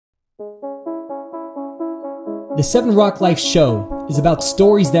The Seven Rock Life Show is about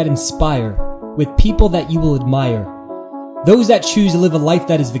stories that inspire, with people that you will admire. Those that choose to live a life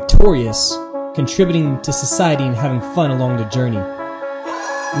that is victorious, contributing to society and having fun along the journey.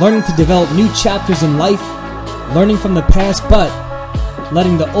 Learning to develop new chapters in life, learning from the past, but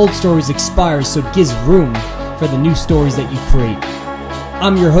letting the old stories expire so it gives room for the new stories that you create.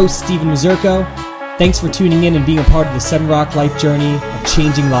 I'm your host, Steven Mazurko. Thanks for tuning in and being a part of the Seven Rock Life journey of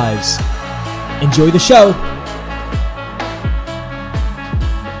changing lives. Enjoy the show!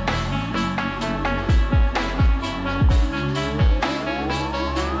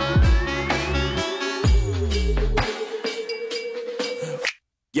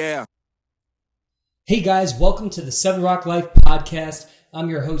 Yeah. Hey guys, welcome to the Seven Rock Life podcast. I'm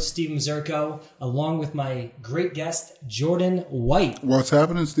your host, Steven Mazurko, along with my great guest, Jordan White. What's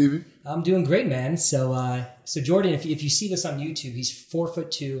happening, Stevie? I'm doing great, man. So Jordan, if you see this on YouTube, he's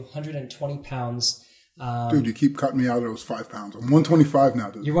 4'2", 120 pounds. Dude, you keep cutting me out of those 5 pounds. I'm 125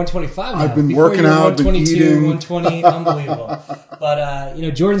 now, dude. You're 125 now. I've been Before working you were out, been 122, eating. 120, unbelievable.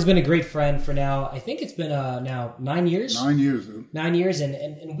 But, Jordan's been a great friend for now. I think it's been now 9 years. 9 years, dude. 9 years,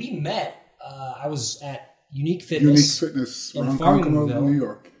 and we met. I was at Unique Fitness in in Ronkonkoma, New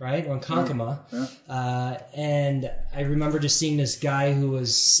York. Right? Ronkonkoma. Yeah. And I remember just seeing this guy who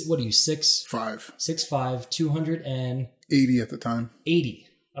was, what are you, 6'5", 280 80 at the time.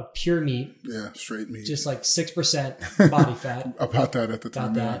 of pure meat. Yeah, straight meat. Just like 6% body fat. About that at the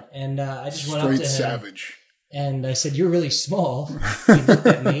time, That. And I just went up to him. Straight savage. And I said, "You're really small." He looked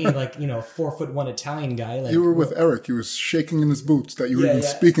at me like, 4'1" Italian guy. Like, You were with Eric. He was shaking in his boots that you were even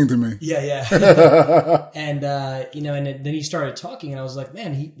speaking to me. Yeah. And, and then he started talking and I was like,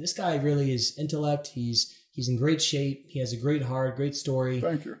 man, this guy really is intellect. He's in great shape. He has a great heart, great story.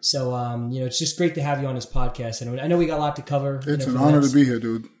 Thank you. So, it's just great to have you on this podcast. And I know we got a lot to cover. It's an honor to be here,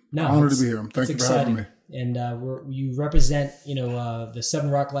 dude. No, honor to be here. Thank you for having me. And you represent, the Seven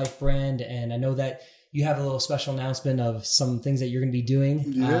Rock Life brand. And I know that you have a little special announcement of some things that you're going to be doing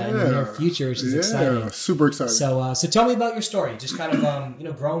in the near future, which is exciting. Yeah, super exciting. So tell me about your story. Just kind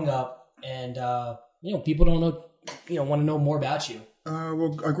of, growing up and, people don't know, want to know more about you.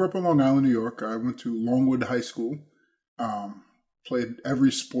 Well, I grew up in Long Island, New York. I went to Longwood High School, played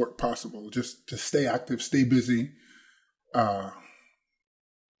every sport possible just to stay active, stay busy.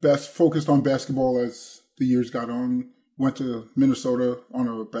 Focused on basketball as the years got on. Went to Minnesota on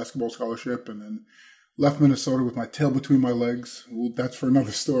a basketball scholarship and then left Minnesota with my tail between my legs. Well, that's for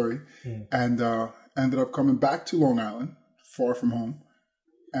another story. And ended up coming back to Long Island, far from home,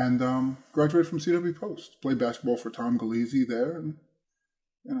 and graduated from CW Post. Played basketball for Tom Galeazzi there and,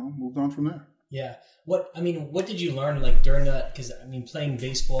 moved on from there. Yeah. What did you learn like during that? Because, playing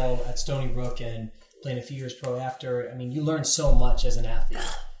baseball at Stony Brook and playing a few years pro after, you learn so much as an athlete.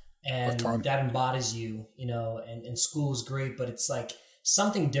 And that embodies you, and school is great, but it's like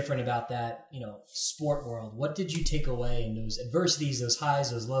something different about that, sport world. What did you take away in those adversities, those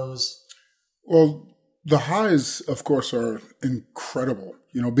highs, those lows? Well, the highs, of course, are incredible.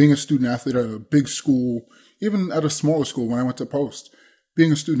 Being a student athlete at a big school, even at a smaller school when I went to Post,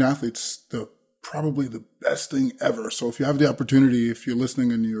 being a student athlete's probably the best thing ever. So if you have the opportunity, if you're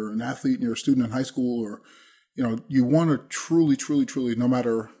listening and you're an athlete and you're a student in high school or, you want to truly, truly, truly, no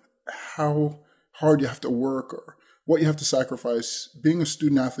matter how hard you have to work or what you have to sacrifice, being a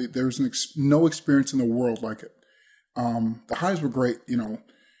student athlete, there's no experience in the world like it. The highs were great.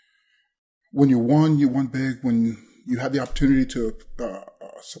 When you won big. When you had the opportunity to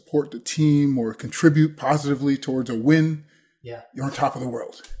support the team or contribute positively towards a win, you're on top of the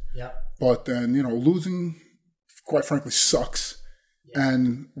world. Yeah. But then, losing, quite frankly, sucks. Yeah.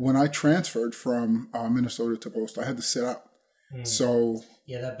 And when I transferred from Minnesota to Post, I had to sit out. So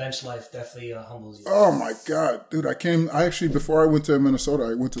yeah, that bench life definitely humbles you. Oh my God, dude! Before I went to Minnesota,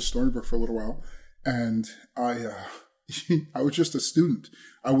 I went to Stony Brook for a little while, and I was just a student.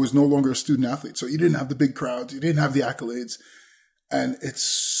 I was no longer a student athlete, so you didn't have the big crowds, you didn't have the accolades, and it's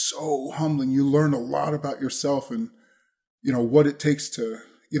so humbling. You learn a lot about yourself and what it takes to.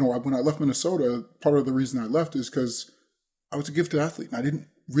 When I left Minnesota, part of the reason I left is because I was a gifted athlete, and I didn't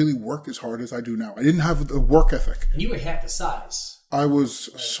really work as hard as I do now. I didn't have the work ethic. And you were half the size. I was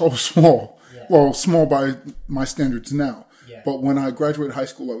so small. Yeah. Well, small by my standards now. Yeah. But when I graduated high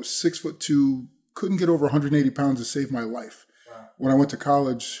school, I was 6'2", couldn't get over 180 pounds to save my life. Wow. When I went to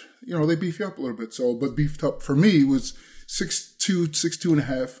college, they beef you up a little bit. But beefed up for me was 6'2", 6'2 and a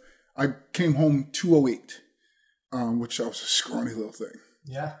half. I came home 208, which I was a scrawny little thing.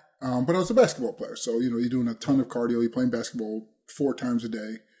 Yeah. But I was a basketball player. So, you're doing a ton of cardio. You're playing basketball 4 times a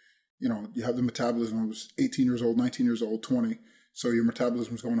day. You have the metabolism. I was 18 years old, 19 years old, 20. So your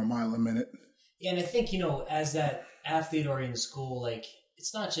metabolism is going a mile a minute. Yeah, and I think, as that athlete or in school, like,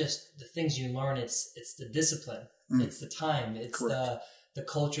 it's not just the things you learn, it's the discipline, it's the time, it's Correct. the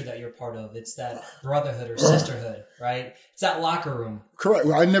culture that you're part of, it's that brotherhood or sisterhood, right? It's that locker room. Correct.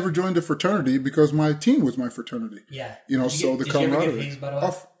 Well, I never joined a fraternity because my team was my fraternity. Yeah. So the camaraderie. Did you ever get hazed, by the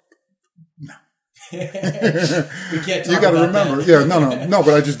way? No. We can't talk you got to remember. that. No,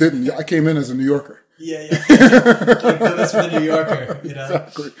 but I just didn't. I came in as a New Yorker. Yeah. That's for the New Yorker,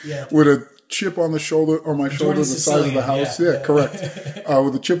 Exactly. Yeah. With a chip on my shoulder, the size of the house. Yeah, correct.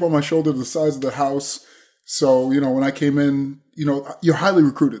 With a chip on my shoulder, the size of the house. So, when I came in, you're highly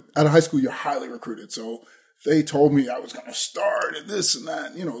recruited. Out of high school, you're highly recruited. So they told me I was going to start and this and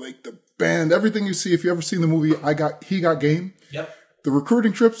that, like the band, everything you see. If you ever seen the movie, He Got Game. Yep. The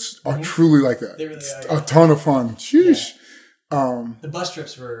recruiting trips are truly like that. They really are. A ton of fun. Sheesh. Yeah. The bus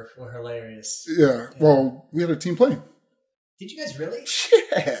trips were hilarious. Yeah. Well, we had a team plane. Did you guys really?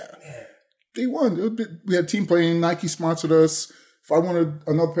 Yeah. They won. We had team plane. Nike sponsored us. If I wanted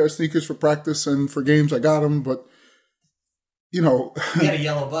another pair of sneakers for practice and for games, I got them. But, We had a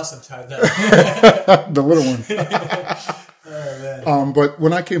yellow bus sometimes. The little one. Oh, man. But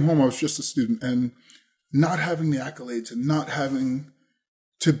when I came home, I was just a student. And not having the accolades and not having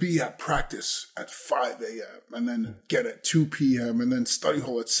to be at practice at 5 a.m. and then get at 2 p.m. and then study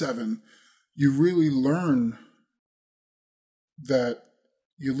hall at 7, you really learn that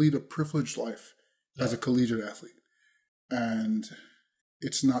you lead a privileged life as a collegiate athlete. And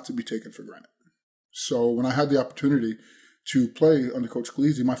it's not to be taken for granted. So when I had the opportunity to play under Coach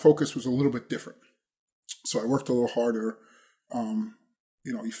Scalise, my focus was a little bit different. So I worked a little harder.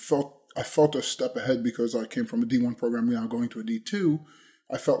 I felt a step ahead because I came from a D1 program, now going to a D2.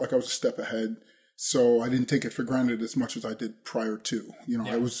 I felt like I was a step ahead. So I didn't take it for granted as much as I did prior to.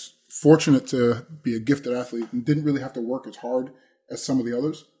 I was fortunate to be a gifted athlete and didn't really have to work as hard as some of the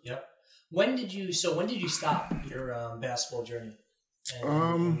others. Yep. When did you stop your basketball journey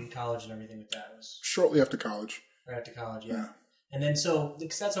and college and everything with that? Shortly after college. Right after college, yeah. And then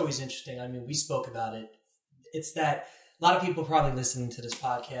because that's always interesting. I mean, we spoke about it. It's that a lot of people probably listening to this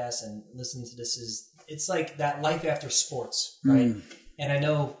podcast and listening to this it's like that life after sports, right? And I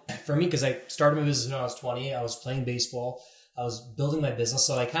know for me, because I started my business when I was 20, I was playing baseball, I was building my business,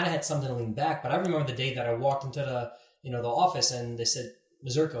 so I kind of had something to lean back. But I remember the day that I walked into the office and they said,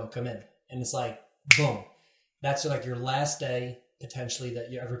 Mazurko, come in. And it's like, boom. That's like your last day, potentially,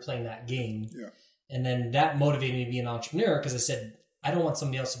 that you're ever playing that game. Yeah. And then that motivated me to be an entrepreneur because I said, I don't want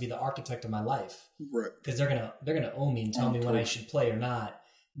somebody else to be the architect of my life. Right. Because they're gonna own me and tell me when I should play or not,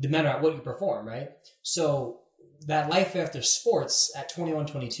 no matter what you perform, right? So that life after sports at 21,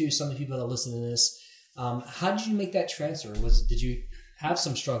 22, some of the people that listen to this, how did you make that transfer? Did you have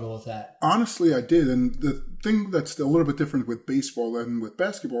some struggle with that? Honestly, I did. And the thing that's a little bit different with baseball than with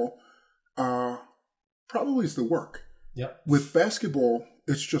basketball probably is the work. Yep. With basketball,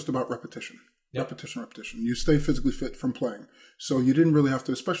 it's just about repetition. Yep. Repetition. You stay physically fit from playing. So you didn't really have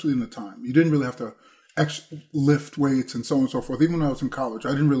to, especially in the time, you didn't really have to lift weights and so on and so forth. Even when I was in college,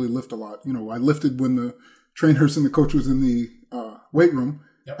 I didn't really lift a lot. I lifted when the trainers and the coach was in the weight room.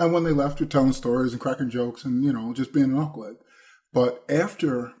 Yep. And when they left, we're telling stories and cracking jokes and, just being an knucklehead. But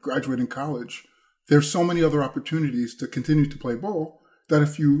after graduating college, there's so many other opportunities to continue to play ball that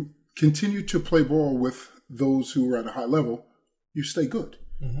if you continue to play ball with those who are at a high level, you stay good.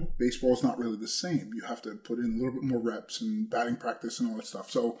 Mm-hmm. Baseball is not really the same. You have to put in a little bit more reps and batting practice and all that stuff.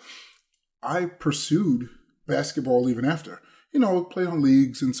 So I pursued basketball even after, played on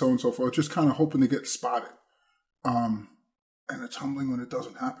leagues and so on and so forth, just kind of hoping to get spotted. And it's humbling when it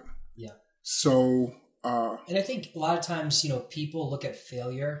doesn't happen. Yeah. So, and I think a lot of times, people look at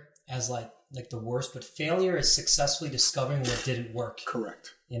failure as like the worst, but failure is successfully discovering what didn't work.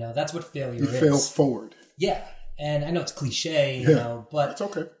 Correct. That's what failure is. You fail forward. Yeah. And I know it's cliche, but it's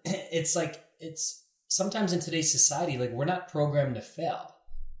okay. It's sometimes in today's society, like we're not programmed to fail,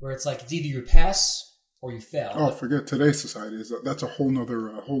 where it's like, it's either you pass or you fail. Oh, forget today's society. That's a whole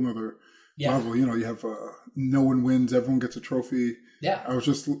nother level. You have no one wins, everyone gets a trophy. Yeah. I was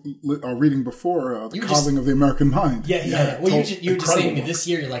just reading before the coddling of the American mind. Yeah. Well, you were just saying to me this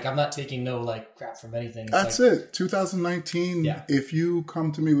year, you're like, I'm not taking no crap from anything. That's it. 2019. Yeah. If you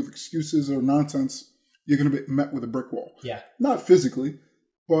come to me with excuses or nonsense, you're going to be met with a brick wall. Yeah. Not physically,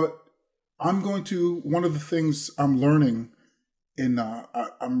 but one of the things I'm learning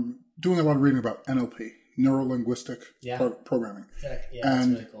I'm doing a lot of reading about NLP, neuro-linguistic programming. Yeah, that's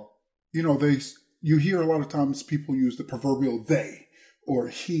really cool. You hear a lot of times people use the proverbial they or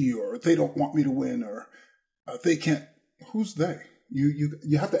he, or they don't want me to win, or they can't. Who's they?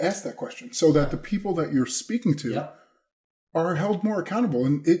 You have to ask that question so that the people that you're speaking to are held more accountable,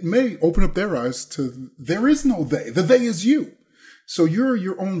 and it may open up their eyes to there is no they. The they is you. So you're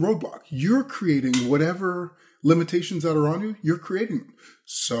your own roadblock. You're creating whatever limitations that are on you, you're creating them.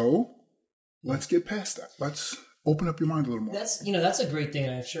 So let's get past that. Let's open up your mind a little more. That's a great thing,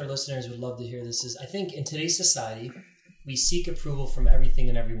 and I'm sure listeners would love to hear this. Is I think in today's society, we seek approval from everything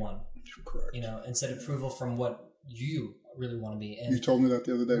and everyone. Correct. Instead of approval from what you really want to be. And you told me that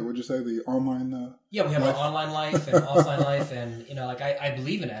the other day. What'd you say? The online we have an online life and offline life, and I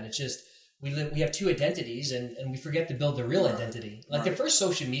believe in that. It's just we have two identities, and we forget to build the real identity. Like the first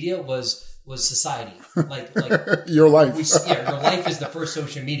social media was society. Like your life. Your life is the first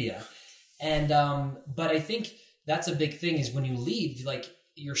social media. And but I think that's a big thing is when you leave, like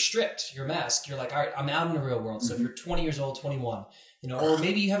you're stripped, you're masked. You're like, all right, I'm out in the real world. So if you're 20 years old, 21, or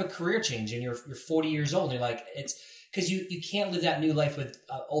maybe you have a career change and you're 40 years old, and you're like, it's because you can't live that new life with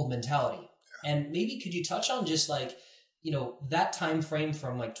old mentality. And maybe could you touch on just like, that time frame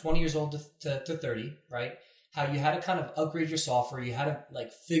from like 20 years old to 30, right? How you had to kind of upgrade your software. You had to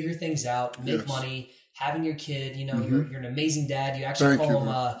like figure things out, make money, having your kid, you're an amazing dad. You actually call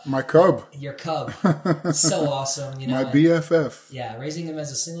him my cub. Your cub. So awesome. My BFF. Yeah, raising him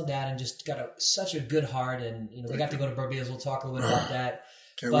as a single dad and just got such a good heart. And, we got to go to Barbados. We'll talk a little bit about that.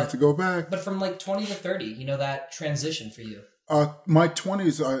 Can't wait to go back. But from like 20 to 30, that transition for you. My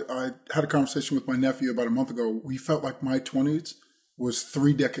 20s, I had a conversation with my nephew about a month ago. We felt like my 20s was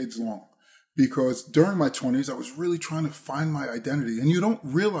 3 decades long. Because during my 20s, I was really trying to find my identity. And you don't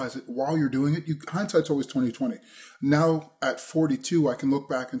realize it while you're doing it. Hindsight's always 20/20. Now, at 42, I can look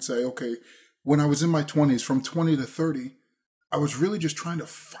back and say, okay, when I was in my 20s, from 20 to 30, I was really just trying to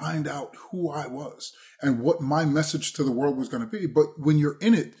find out who I was and what my message to the world was going to be. But when you're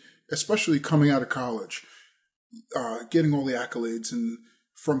in it, especially coming out of college, getting all the accolades and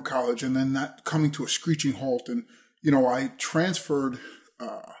from college, and then that coming to a screeching halt. And, I transferred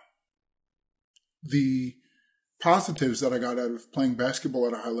the positives that I got out of playing basketball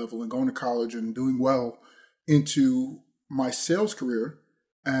at a high level and going to college and doing well into my sales career.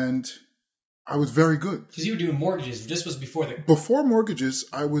 And I was very good. Because you were doing mortgages. This was Before mortgages,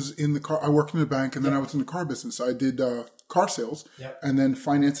 I was in the car. I worked in a bank, and then I was in the car business. I did car sales and then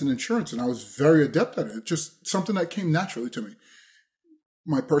finance and insurance. And I was very adept at it. Just something that came naturally to me.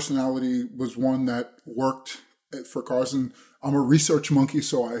 My personality was one that worked for cars, and I'm a research monkey,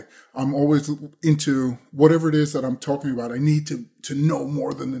 so I'm always into whatever it is that I'm talking about. I need to know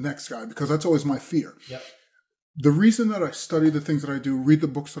more than the next guy, because that's always my fear. Yep. The reason that I study the things that I do, read the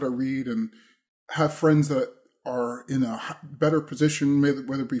books that I read, and have friends that are in a better position,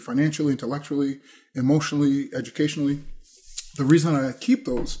 whether it be financially, intellectually, emotionally, educationally, the reason I keep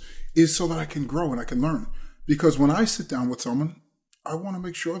those is so that I can grow and I can learn. Because when I sit down with someone, I want to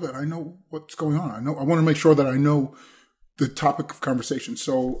make sure that I know what's going on. I want to make sure that I know the topic of conversation.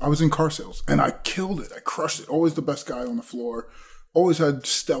 So I was in car sales and I killed it. I crushed it. Always the best guy on the floor. Always had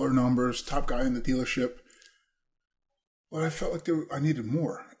stellar numbers, top guy in the dealership. But I felt like I needed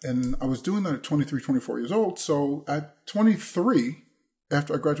more. And I was doing that at 23, 24 years old. So at 23,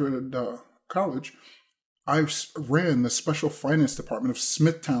 after I graduated college, I ran the special finance department of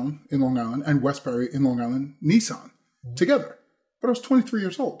Smithtown in Long Island and Westbury in Long Island Nissan together. But I was 23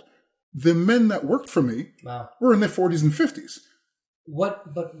 years old. The men that worked for me were in their 40s and 50s.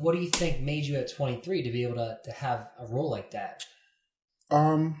 What do you think made you at 23 to be able to have a role like that?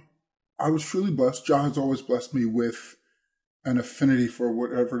 I was truly blessed. John has always blessed me with an affinity for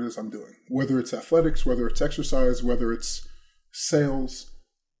whatever it is I'm doing. Whether it's athletics, whether it's exercise, whether it's sales,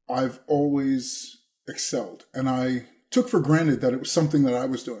 I've always excelled. And I took for granted that it was something that I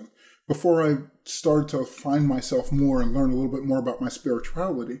was doing. Before I started to find myself more and learn a little bit more about my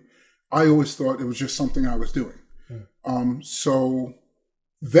spirituality, I always thought it was just something I was doing. So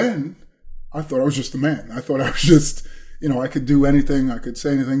then I thought I was just a man. I thought I was just, I could do anything, I could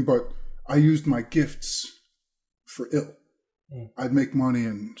say anything, but I used my gifts for ill. I'd make money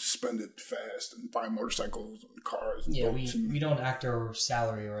and spend it fast and buy motorcycles and cars and boats. We don't act our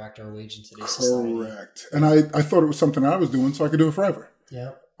salary or act our wage in today's society. Correct. And I thought it was something I was doing so I could do it forever.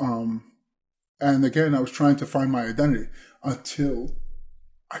 Yeah. And again, I was trying to find my identity until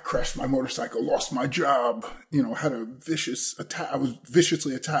I crashed my motorcycle, lost my job, had a vicious attack. I was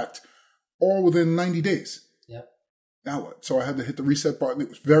viciously attacked all within 90 days. Yep. Now what? So I had to hit the reset button. It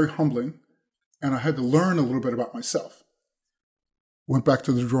was very humbling. And I had to learn a little bit about myself. Went back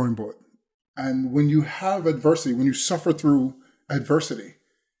to the drawing board. And when you have adversity, when you suffer through adversity,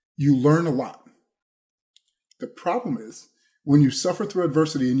 you learn a lot. The problem is, when you suffer through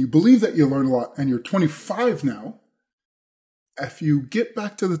adversity and you believe that you learn a lot and you're 25 now, if you get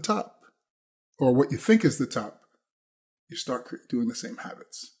back to the top, or what you think is the top, you start doing the same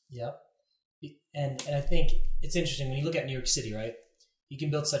habits. Yep. And I think it's interesting when you look at New York City, right? You can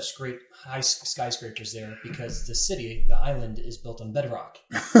build such great high skyscrapers there because the city, the island, is built on bedrock.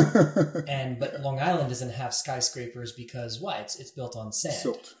 But Long Island doesn't have skyscrapers because why? It's built on sand,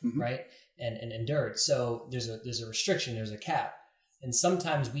 Silt. Mm-hmm. right? And dirt. So there's a restriction, there's a cap. And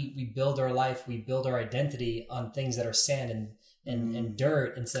sometimes we build our life, we build our identity on things that are sand and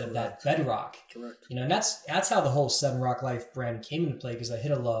dirt instead of that bedrock. Correct. You know, and that's how the whole Seven Rock Life brand came into play, because I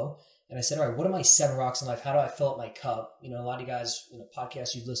hit a low. And I said, all right, what are my 7 rocks in life? How do I fill up my cup? You know, a lot of you guys,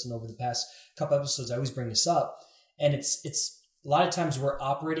 podcasts you've listened over the past couple episodes, I always bring this up. And it's a lot of times we're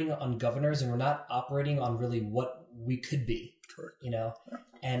operating on governors and we're not operating on really what we could be. Correct. Yeah.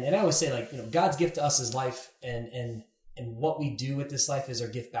 And I always say, like, God's gift to us is life, and what we do with this life is our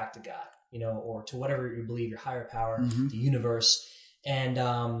gift back to God, or to whatever you believe, your higher power, the universe. And,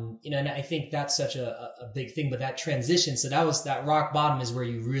 and I think that's such a big thing, but that transition, so that rock bottom is where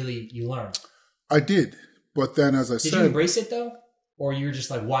you learn. I did. But then, as I said... Did you embrace it though? Or you were just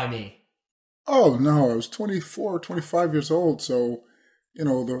like, why me? Oh, no, I was 24, 25 years old. So,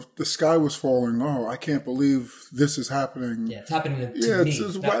 the sky was falling. Oh, I can't believe this is happening. Yeah, it's happening to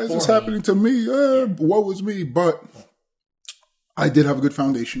me. Why is this happening to me? Woe is me. But I did have a good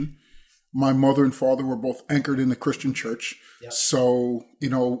foundation. My mother and father were both anchored in the Christian church. Yep. So,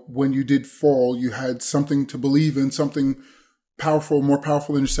 when you did fall, you had something to believe in, something powerful, more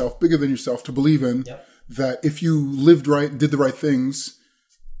powerful than yourself, bigger than yourself to believe in, that if you lived right, did the right things,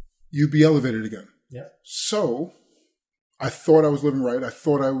 you'd be elevated again. Yep. So I thought I was living right. I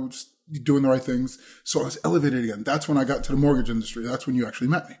thought I was doing the right things. So I was elevated again. That's when I got to the mortgage industry. That's when you actually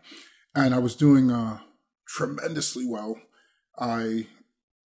met me. And I was doing tremendously well. I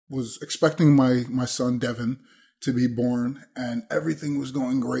was expecting my son, Devin, to be born, and everything was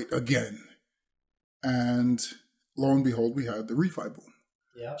going great again. And lo and behold, we had the refi boom.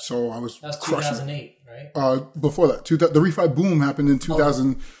 Yeah. So I was That's crushing 2008, right? Before that, the refi boom happened in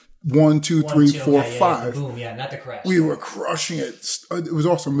 2001, 2, 3, 4, 5. Boom, not the crash. We were crushing it. It was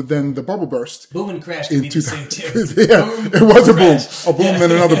awesome. But then the bubble burst. Boom and crash can be the same too. Yeah, boom, it was a boom. Crash. A boom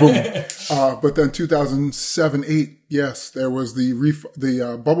and another boom. But then 2007, 8, yes, there was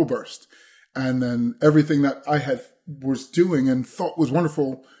the bubble burst. And then everything that I was doing and thought was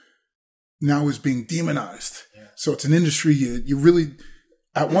wonderful now is being demonized. Yeah. So it's an industry you really,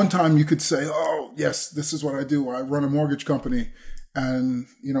 at one time you could say, oh, yes, this is what I do. I run a mortgage company. And,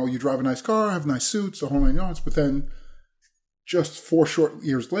 you drive a nice car, have nice suits, the whole 9 yards. But then just 4 short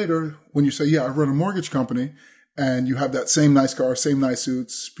years later, when you say, yeah, I run a mortgage company, and you have that same nice car, same nice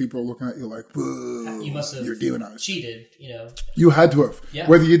suits, people are looking at you like, boo, you must have you're demonized. Cheated, You had to have. Yeah.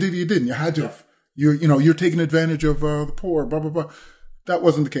 Whether you did or you didn't, you had to have. You're taking advantage of the poor, blah, blah, blah. That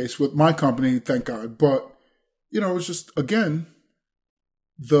wasn't the case with my company, thank God. But, it's just, again,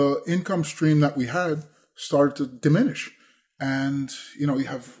 the income stream that we had started to diminish. And, you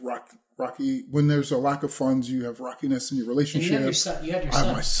have rocky, when there's a lack of funds, you have rockiness in your relationship. And you had your son. I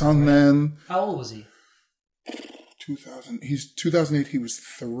had my son then. How old was he? 2008, he was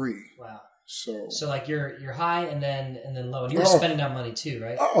 3. Wow. So like you're high and then low, and you were spending that money too,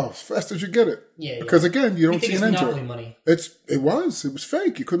 right? Oh, as fast as you get it. Yeah. Because again, you don't see an end to it. Money. It was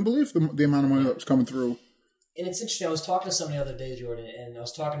fake. You couldn't believe the amount of money that was coming through. And it's interesting. I was talking to somebody the other day, Jordan, and I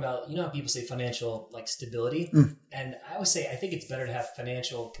was talking about, how people say financial stability, and I always say I think it's better to have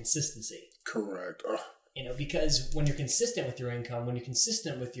financial consistency. Correct. Because when you're consistent with your income, when you're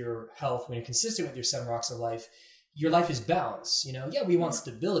consistent with your health, when you're consistent with your 7 rocks of life, your life is balanced. Yeah, we want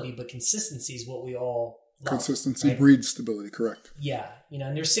stability, but consistency is what we all love. Consistency breeds stability. Correct. Yeah,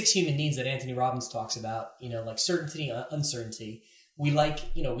 and there's 6 human needs that Anthony Robbins talks about. Like certainty, uncertainty. We like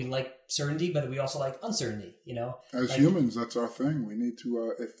certainty, but we also like uncertainty, As humans, that's our thing. We need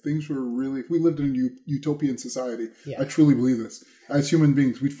to, if we lived in a utopian society, I truly believe this. As human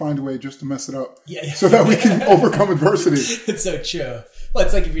beings, we'd find a way just to mess it up so that we can overcome adversity. It's so true. Well,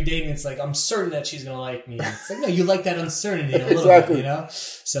 it's like if you're dating, it's like, I'm certain that she's going to like me. It's like, no, you like that uncertainty a little bit,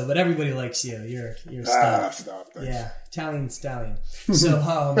 So, but everybody likes you. You're stuck. Stop. Thanks. Yeah. Italian stallion. So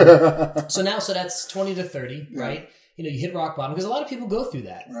that's 20 to 30, right? You hit rock bottom, because a lot of people go through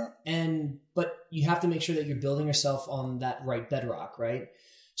that. Yeah. But you have to make sure that you're building yourself on that right bedrock, right?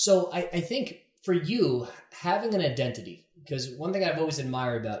 So I think for you, having an identity, because one thing I've always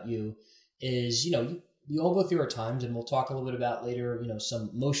admired about you is, we all go through our times, and we'll talk a little bit about later,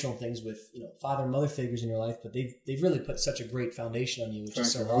 some emotional things with, father and mother figures in your life, but they've really put such a great foundation on you, which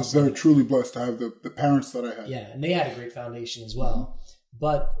is so awesome. I was very truly blessed to have the parents that I had. Yeah, and they had a great foundation as well.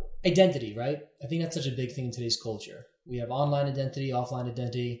 But identity, right? I think that's such a big thing in today's culture. We have online identity, offline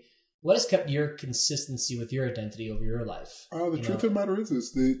identity. What has kept your consistency with your identity over your life? The truth of the matter is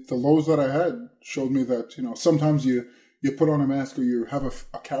the lows that I had showed me that, sometimes you put on a mask or you have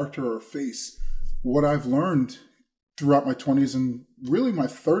a character or a face. What I've learned throughout my 20s and really my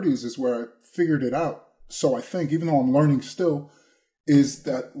 30s is where I figured it out. So I think, even though I'm learning still, is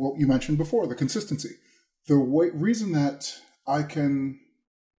that what you mentioned before, the consistency. The reason that I can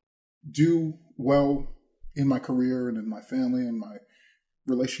do well in my career and in my family and my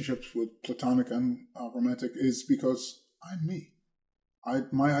relationships with platonic and romantic is because I'm me. I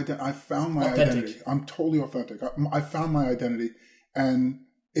found my identity. I'm totally authentic. I found my identity, and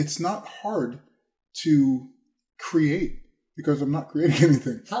it's not hard to create because I'm not creating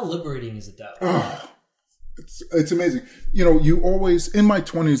anything. How liberating is it, though? It's amazing. You always, in my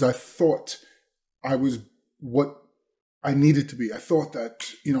 20s, I thought I was what I needed to be. I thought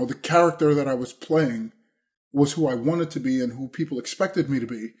that, the character that I was playing was who I wanted to be and who people expected me to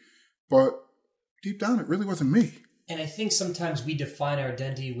be. But deep down, it really wasn't me. And I think sometimes we define our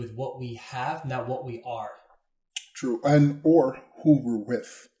identity with what we have, not what we are. True. Or who we're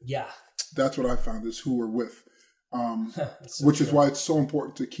with. Yeah. That's what I found, is who we're with. So which is why it's so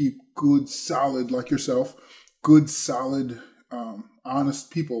important to keep good, solid, like yourself, good, solid,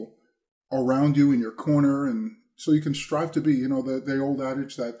 honest people around you in your corner. And so you can strive to be, the old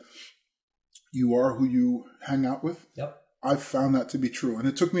adage that you are who you hang out with. Yep. I've found that to be true. And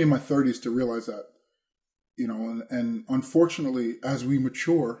it took me in my 30s to realize that, and unfortunately, as we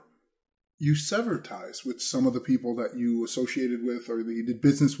mature, you sever ties with some of the people that you associated with or that you did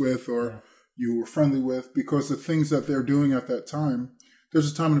business with or you were friendly with, because the things that they're doing at that time,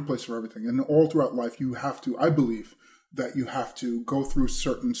 there's a time and a place for everything. And all throughout life, you have to, I believe, that you have to go through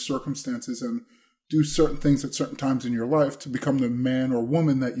certain circumstances and do certain things at certain times in your life to become the man or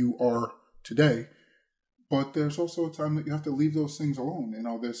woman that you are today. But there's also a time that you have to leave those things alone.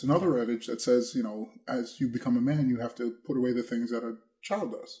 There's another adage that says, as you become a man, you have to put away the things that a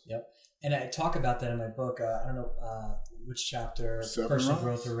child does. Yep. And I talk about that in my book. I don't know which chapter, personal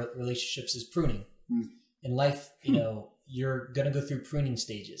growth or relationships, is pruning. In life, you're going to go through pruning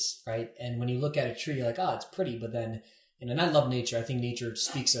stages, right? And when you look at a tree, you're like, oh, it's pretty. But then, and I love nature. I think nature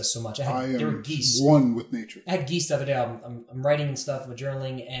speaks to us so much. There were geese. One with nature. I had geese the other day. I'm writing and stuff, I'm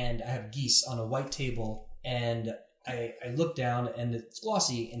journaling, and I have geese on a white table. And I look down, and it's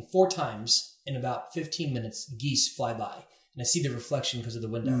glossy, and 4 times in about 15 minutes, geese fly by. And I see the reflection because of the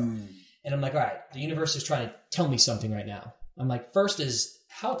window. And I'm like, all right, the universe is trying to tell me something right now. I'm like, first is,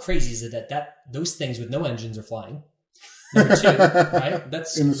 how crazy is it that those things with no engines are flying? Number 2, right?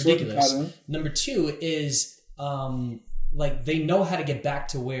 That's ridiculous. Number 2 is, they know how to get back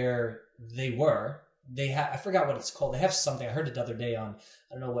to where they were. I forgot what it's called. They have something. I heard it the other day on,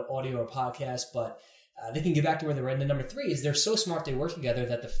 I don't know what audio or podcast, but they can get back to where they were. And then number 3 is they're so smart, they work together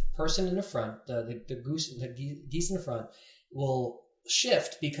that the person in the front, the geese in the front, will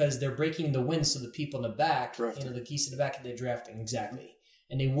shift because they're breaking the wind, so the people in the back, the geese in the back, they're drafting. Exactly.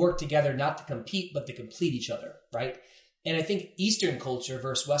 And they work together not to compete, but to complete each other, right? And I think Eastern culture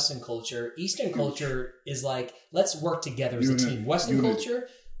versus Western culture, Eastern culture is like, let's work together as a team. Western culture,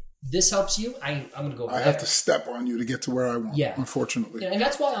 this helps you, I'm going to go over there. I have to step on you to get to where I want, unfortunately. And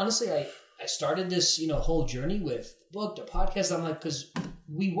that's why, honestly, I started this, whole journey with the book, the podcast. I'm like, because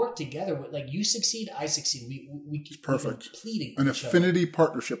we work together. Like, you succeed, I succeed. We perfect. Complete an affinity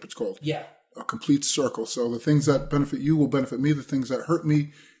partnership, it's called. Yeah. A complete circle. So the things that benefit you will benefit me. The things that hurt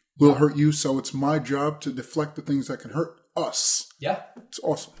me will hurt you. So it's my job to deflect the things that can hurt us. Yeah. It's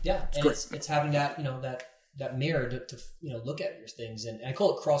awesome. Yeah. It's great. It's having that, that mirror to look at your things. And I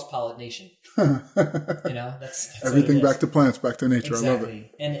call it cross-pollination. That's everything back to plants, back to nature.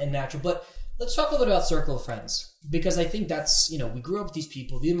 Exactly. I love it. And natural. But let's talk a little bit about circle of friends, because I think that's, we grew up with these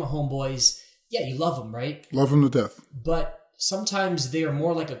people. These are my homeboys. Yeah, you love them, right? Love them to death. But sometimes they are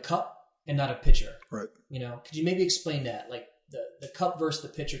more like a cup and not a pitcher. Right. Could you maybe explain that? Like the cup versus the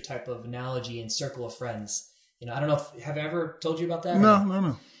pitcher type of analogy in circle of friends. I don't know have I ever told you about that?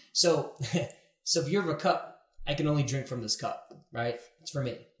 No. So if you have a cup, I can only drink from this cup, right? It's for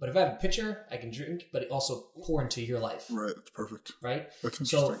me. But if I have a pitcher, I can drink, but also pour into your life. Right. That's perfect. Right? That's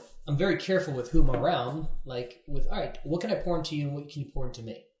interesting. So I'm very careful with who I'm around. Like all right, what can I pour into you and what can you pour into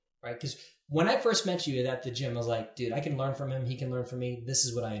me? Right? Because when I first met you at the gym, I was like, dude, I can learn from him. He can learn from me. This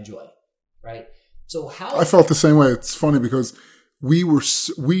is what I enjoy. Right? So I felt the same way. It's funny because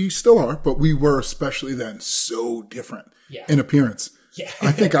we still are, but we were especially then so different in appearance. Yeah.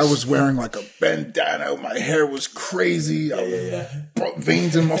 I think I was wearing like a bandana. My hair was crazy.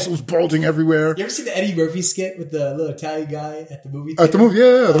 Veins and muscles bulging everywhere. You ever see the Eddie Murphy skit with the little Italian guy at the movie theater? At the movie,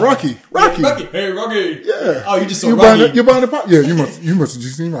 the Rocky. Rocky. Hey, Rocky. Yeah. Oh, you just saw Rocky. You're buying a pop. Yeah, you must have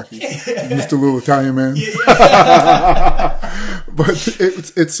just seen Rocky. Mr. Little Italian Man. But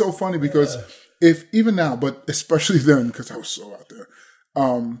it's so funny because if even now, but especially then, because I was so out there,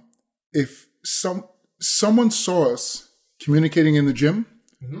 if someone saw us communicating in the gym,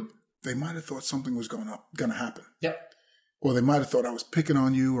 they might have thought something was going to happen. Yep. Or they might have thought I was picking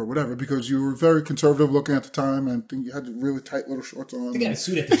on you or whatever because you were very conservative looking at the time and I think you had really tight little shorts on. I think I had a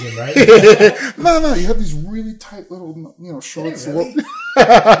suit at the gym, right? No, you had these really tight little, shorts. Really? Now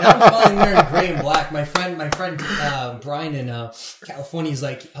I'm finally wearing gray and black. My friend Brian in California is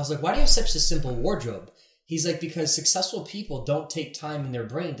like, I was like, why do you have such a simple wardrobe? He's like, because successful people don't take time in their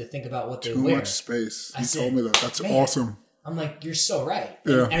brain to think about what they wear. Too much space. He told me that. That's awesome. I'm like, you're so right.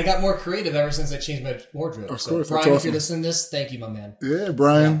 Yeah. And I got more creative ever since I changed my wardrobe. Of so, course, Brian, awesome. if you're listening to this, thank you, my man. Yeah,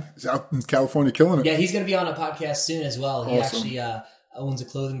 Brian is out in California killing it. Yeah, he's going to be on a podcast soon as well. He Awesome. actually owns a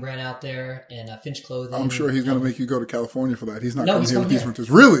clothing brand out there and Finch Clothing. I'm sure he's going to make you go to California for that. He's not No, coming he's here with coming these here.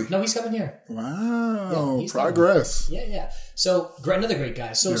 winters. Really? No, he's coming here. Wow. Yeah, he's Progress. Yeah. So, another great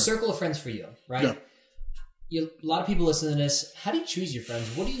guy. So, circle of friends for you, right? Yeah. A lot of people listen to this. How do you choose your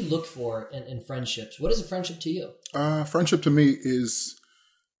friends? What do you look for in friendships? What is a friendship to you? Friendship to me is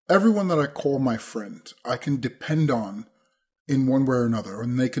everyone that I call my friend, I can depend on in one way or another,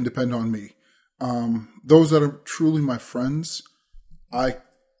 and they can depend on me. Those that are truly my friends,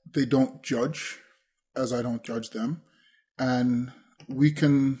 they don't judge as I don't judge them. And we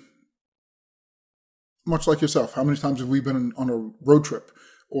can, much like yourself, how many times have we been on a road trip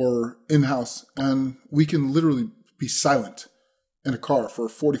or in-house, and we can literally be silent in a car for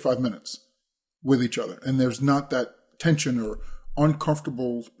 45 minutes with each other. And there's not that tension or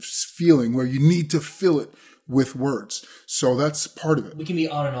uncomfortable feeling where you need to fill it with words. So that's part of it. We can be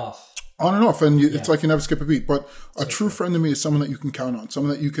on and off. On and off. And it's like you never skip a beat. But a true friend to me is someone that you can count on,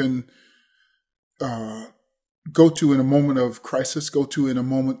 someone that you can go to in a moment of crisis, go to in a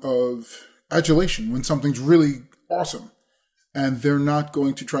moment of adulation when something's really awesome. And they're not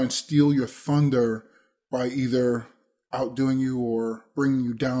going to try and steal your thunder by either outdoing you or bringing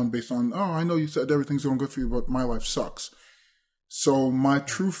you down based on, oh, I know you said everything's going good for you, but my life sucks. So my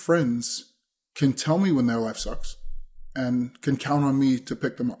true friends can tell me when their life sucks and can count on me to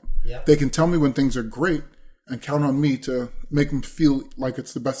pick them up. Yep. They can tell me when things are great and count on me to make them feel like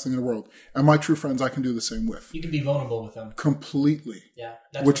it's the best thing in the world. And my true friends, I can do the same with. You can be vulnerable with them. Completely. Yeah.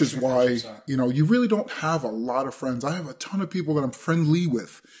 Which is why, you really don't have a lot of friends. I have a ton of people that I'm friendly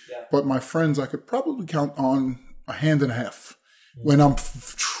with. Yeah. But my friends, I could probably count on a hand and a half when I'm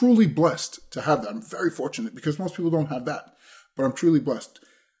truly blessed to have that. I'm very fortunate because most people don't have that. But I'm truly blessed.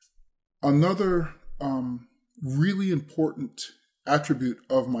 Another really important attribute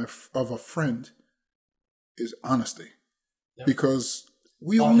of a friend is honesty. Yep. Because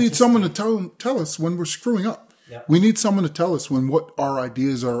we all need someone to tell us when we're screwing up. Yep. We need someone to tell us when what our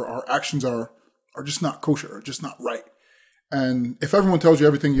ideas are, our actions are just not kosher, are just not right. And if everyone tells you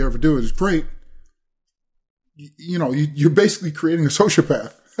everything you ever do is great, you're basically creating a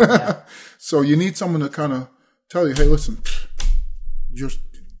sociopath. Yeah. So you need someone to kind of tell you, hey, listen,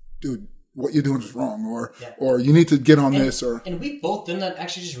 dude, what you're doing is wrong, or you need to get on this, or. And we've both done that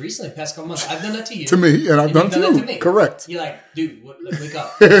actually just recently, the past couple months. I've done that to you. To me, and I've done it to you. Correct. You're like, dude, wake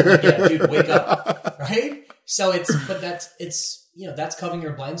up. Dude, wake up. Right? So that's covering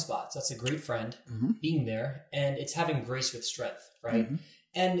your blind spots. That's a great friend, being there, and it's having grace with strength, right? Mm-hmm.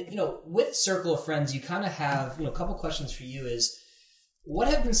 And, with Circle of Friends, you kind of have, a couple questions for you is, what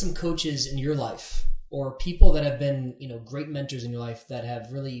have been some coaches in your life or people that have been, great mentors in your life that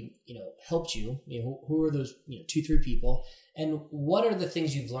have really, helped you? Who are those, 2-3 people? And what are the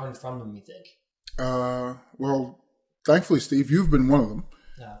things you've learned from them, you think? Well, thankfully, Steve, you've been one of them.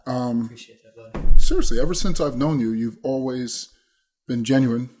 Yeah, appreciate that, bud. Seriously, ever since I've known you, you've always been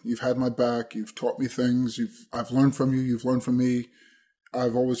genuine. You've had my back. You've taught me things. I've learned from you. You've learned from me.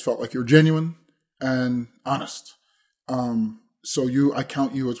 I've always felt like you're genuine and honest. So I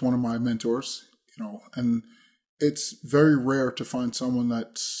count you as one of my mentors, and it's very rare to find someone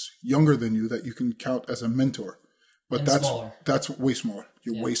that's younger than you that you can count as a mentor. But that's way smaller.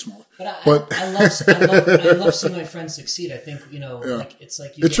 You're way smaller. But I love seeing my friends succeed. I think, like it's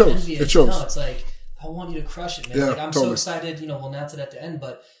like you get envious. It shows. No, it's like, I want you to crush it, man. Yeah, like I'm totally. so excited, we'll announce it at the end,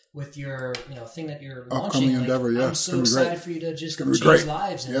 but with your, thing that you're upcoming launching, endeavor, I'm so excited for you to just change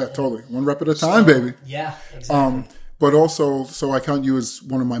lives. Totally. One rep at a time, baby. Yeah, exactly. But also, so I count you as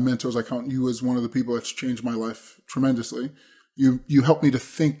one of my mentors. I count you as one of the people that's changed my life tremendously. You helped me to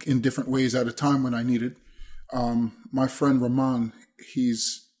think in different ways at a time when I needed. My friend Rahman,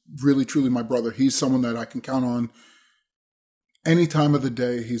 he's really, truly my brother. He's someone that I can count on any time of the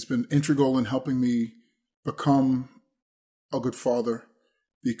day. He's been integral in helping me become a good father,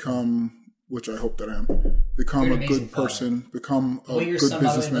 which I hope that I am, become a good person, become a good businessman. The way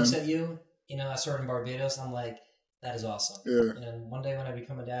your son looks at you, I saw it in Barbados, I'm like, that is awesome. Yeah. And then one day when I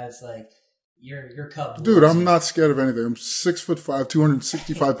become a dad, it's like, your cub. Dude, I'm not scared of anything. I'm 6'5",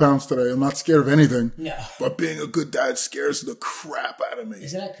 265 pounds today. I'm not scared of anything. No. But being a good dad scares the crap out of me.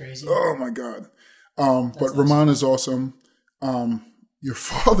 Isn't that crazy? Oh my God. But awesome. Rahman is awesome. Your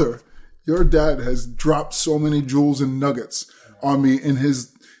father, your dad has dropped so many jewels and nuggets on me in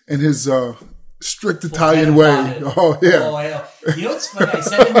his strict Italian way. Oh yeah. Oh, I know. You know what's funny? I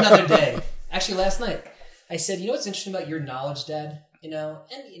said it another day. Actually, last night. I said, what's interesting about your knowledge, Dad? And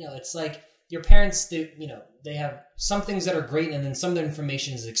it's like your parents, they have some things that are great, and then some of the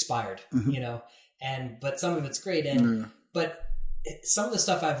information is expired. But some of it's great, but some of the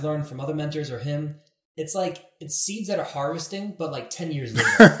stuff I've learned from other mentors or him, it's like it's seeds that are harvesting, but like 10 years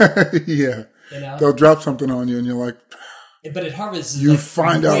later. Yeah, they'll drop something on you, and you're like, but it harvests. You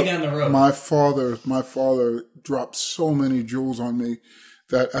find way out down the road. My father dropped so many jewels on me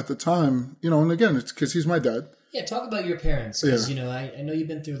that at the time, and again, it's because he's my dad. Yeah, talk about your parents. Because, I know you've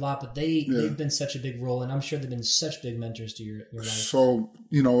been through a lot, but they've been such a big role, and I'm sure they've been such big mentors to your life. So,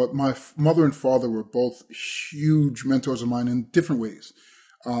 my mother and father were both huge mentors of mine in different ways.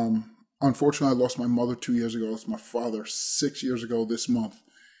 Unfortunately, I lost my mother 2 years ago. I lost my father 6 years ago this month.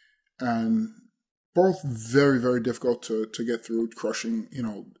 And both very, very difficult to get through, crushing,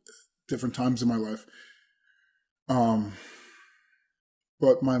 different times in my life. But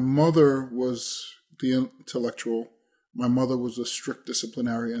my mother was the intellectual. My mother was a strict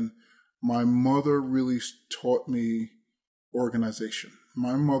disciplinarian. My mother really taught me organization.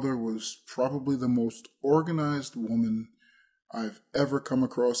 My mother was probably the most organized woman I've ever come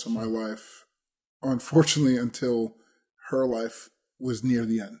across in my life, unfortunately, until her life was near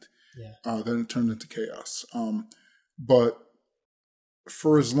the end. Yeah. Then it turned into chaos. But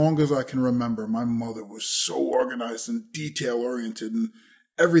for as long as I can remember, my mother was so organized and detail-oriented, and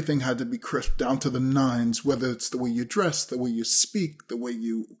everything had to be crisp down to the nines, whether it's the way you dress, the way you speak, the way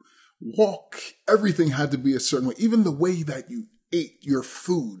you walk. Everything had to be a certain way. Even the way that you ate your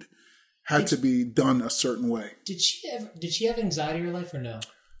food had to be done a certain way. Did she have anxiety in her life or no?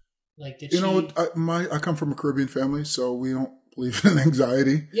 Like, did I come from a Caribbean family, so we don't believe in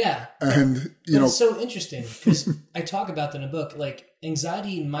anxiety. Yeah. And, it's so interesting because I talk about that in a book. Like,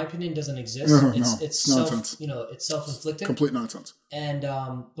 anxiety, in my opinion, doesn't exist. It's nonsense. It's self-inflicted. Complete nonsense. And,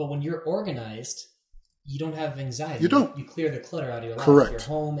 but when you're organized, you don't have anxiety. You don't. You clear the clutter out of your life. Correct. Your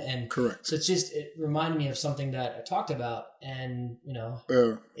home. And correct. So it reminded me of something that I talked about. And,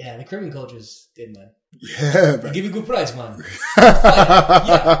 the Caribbean cultures did, man. Yeah, man. They give you a good price, man.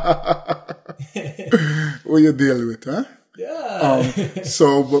 What you dealing with, huh? Yeah.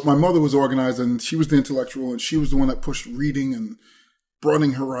 But my mother was organized, and she was the intellectual, and she was the one that pushed reading and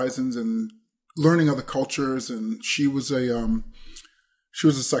broadening horizons and learning other cultures. And she was a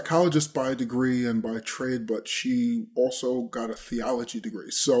psychologist by degree and by trade, but she also got a theology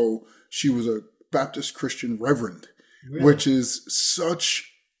degree. So she was a Baptist Christian reverend, really? Which is such.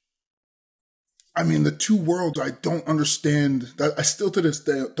 I mean, the two worlds I don't understand. That I still to this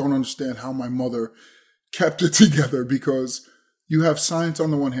day don't understand how my mother kept it together, because you have science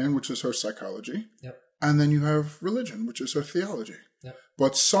on the one hand, which is her psychology, yep. And then you have religion, which is her theology. Yep.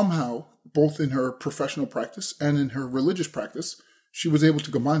 But somehow, both in her professional practice and in her religious practice, she was able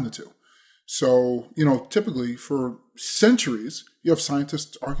to combine the two. So, typically for centuries, you have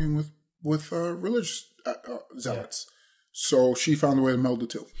scientists arguing with religious zealots. Yep. So she found a way to meld the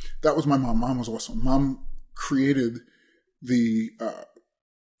two. That was my mom. Mom was awesome. Mom created the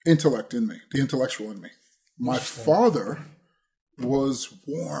intellect in me, the intellectual in me. My father was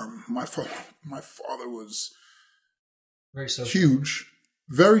warm. My father was very social. Huge,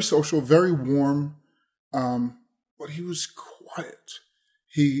 very social, very warm, but he was quiet.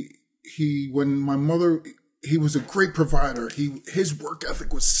 He was a great provider. His work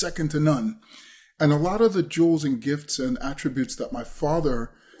ethic was second to none. And a lot of the jewels and gifts and attributes that my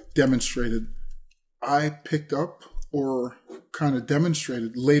father demonstrated, I picked up or kind of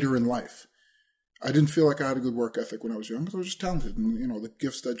demonstrated later in life. I didn't feel like I had a good work ethic when I was young, because I was just talented. And, the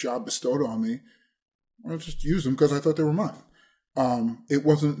gifts that Job bestowed on me, I just used them because I thought they were mine. It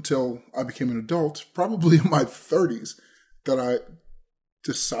wasn't until I became an adult, probably in my 30s, that I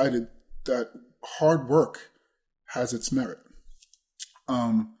decided that hard work has its merit.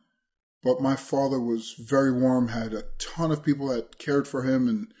 But my father was very warm, had a ton of people that cared for him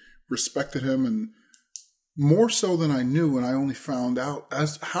and respected him, and more so than I knew. And I only found out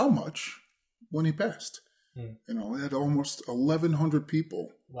as how much when he passed. You know, he had almost 1,100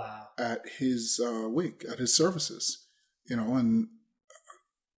 people Wow. at his wake, at his services. You know, and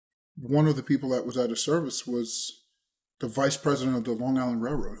one of the people that was at his service was the vice president of the Long Island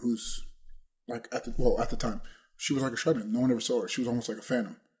Railroad, who's like at the time, she was like a shut-in. No one ever saw her. She was almost like a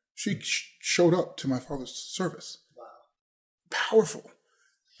phantom. She showed up to my father's service. Wow. Powerful.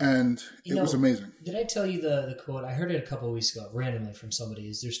 And it was amazing. Did I tell you the quote? I heard it a couple of weeks ago, randomly from somebody,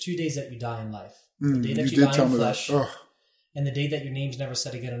 is there's 2 days that you die in life. The day that you die in flesh, and the day that your name's never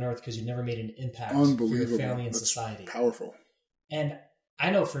said again on earth because you never made an impact for your family and society. Powerful. And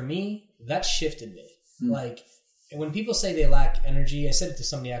I know for me, that shifted me. Like, when people say they lack energy, I said it to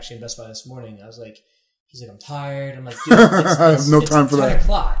somebody actually in Best Buy this morning. I was like, he's like, I'm tired. I'm like, dude, I have no time for that. It's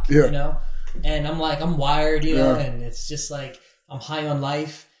 10 o'clock, Yeah. you know? And I'm like, I'm wired, you know? And it's just like, I'm high on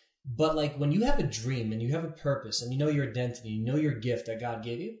life. But like, when you have a dream and you have a purpose and you know your identity, you know your gift that God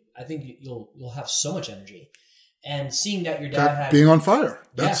gave you, I think you'll have so much energy. And seeing that your dad had being on fire.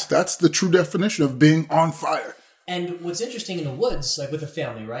 That's the true definition of being on fire. And what's interesting in the woods, like with a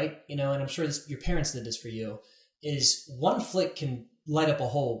family, right? You know, and I'm sure your parents did this for you, is one flick can light up a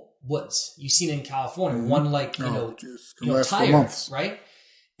whole woods. You've seen it in California. One tire, right?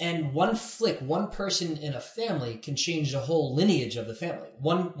 And one flick, one person in a family can change the whole lineage of the family.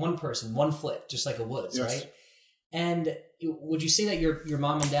 One person, one flick, just like a woods, right? And would you say that your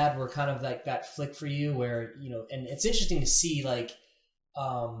mom and dad were kind of like that flick for you where, you know, and it's interesting to see like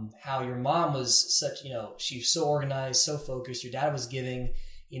how your mom was such, you know, she was so organized, so focused. Your dad was giving,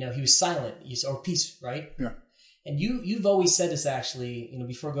 you know, he was silent, or peace, right? Yeah. And you've always said this actually, you know,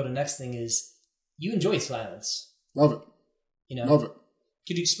 before I go to the next thing is you enjoy silence. Love it. You know? Love it.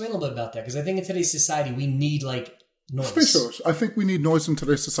 Could you explain a little bit about that? Because I think in today's society, we need like noise. Space. I think we need noise in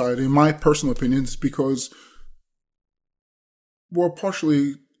today's society. In my personal opinion, is because, well,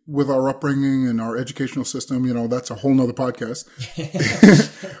 partially with our upbringing and our educational system, you know, that's a whole nother podcast.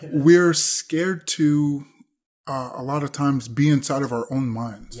 We're scared to, a lot of times, be inside of our own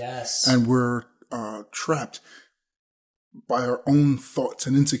minds. Yes. And we're trapped by our own thoughts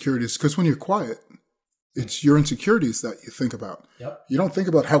and insecurities. Because when you're quiet, it's your insecurities that you think about. Yep. You don't think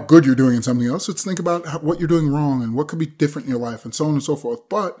about how good you're doing in something else. It's think about what you're doing wrong and what could be different in your life and so on and so forth.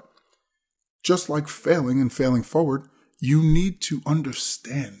 But just like failing and failing forward, you need to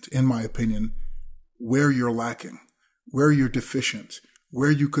understand, in my opinion, where you're lacking, where you're deficient,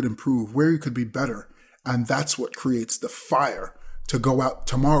 where you could improve, where you could be better. And that's what creates the fire to go out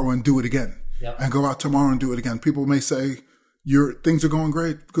tomorrow and do it again. Yep. And go out tomorrow and do it again. People may say, things are going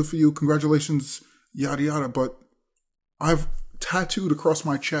great. Good for you. Congratulations. Yada, yada. But I've tattooed across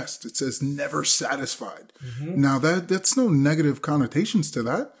my chest. It says never satisfied. Mm-hmm. Now that's no negative connotations to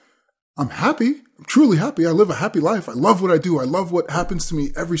that. I'm happy. I'm truly happy. I live a happy life. I love what I do. I love what happens to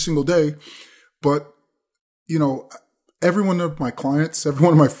me every single day. But, you know, every one of my clients, every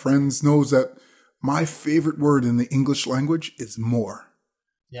one of my friends knows that my favorite word in the English language is more.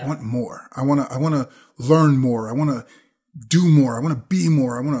 Yeah. I want more. I want to learn more. I want to do more. I want to be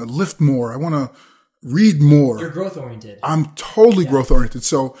more. I want to lift more. I want to read more. You're growth oriented. I'm totally growth oriented.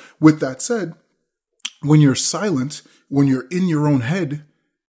 So with that said, when you're silent, when you're in your own head,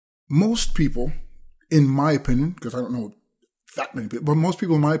 most people, in my opinion, because I don't know that many people, but most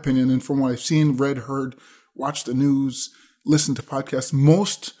people in my opinion, and from what I've seen, read, heard, watched the news, listened to podcasts,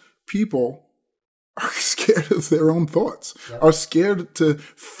 most people are scared of their own thoughts, are scared to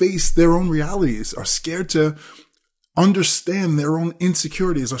face their own realities, are scared to understand their own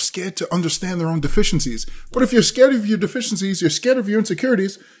insecurities, are scared to understand their own deficiencies. But if you're scared of your deficiencies, you're scared of your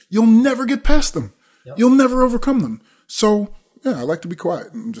insecurities, you'll never get past them. Yep. You'll never overcome them. So, yeah, I like to be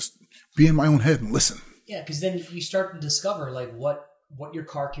quiet and just be in my own head and listen. Yeah, because then you start to discover like what your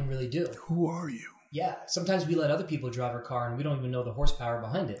car can really do. Who are you? Yeah. Sometimes we let other people drive our car and we don't even know the horsepower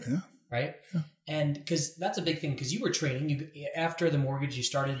behind it. Yeah. Right? Yeah. And because that's a big thing, because you were training. After the mortgage, you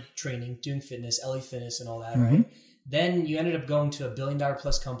started training, doing fitness, LA Fitness and all that, right? Then you ended up going to $1 billion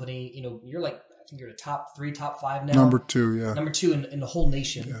plus company. You know, you're like, I think you're the top 3, top 5 now. Number 2, yeah. Number 2 in the whole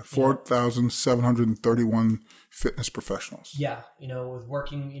nation. Yeah, 4,731 fitness professionals. Yeah, you know, with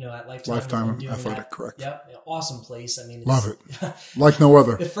working, you know, at Lifetime. Lifetime Athletic, correct. Yep, awesome place. I mean, love it. Like no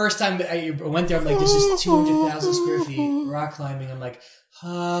other. The first time I went there, I'm like, this is 200,000 square feet, rock climbing. I'm like,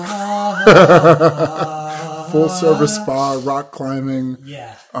 full service spa, rock climbing.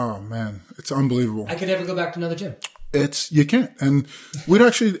 Yeah. Oh man, it's unbelievable. I could never go back to another gym. You can't. And we'd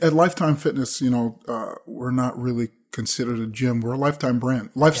actually, at Lifetime Fitness, you know, we're not really consider the gym. We're a lifetime brand,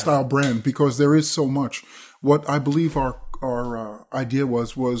 lifestyle brand, because there is so much. What I believe our idea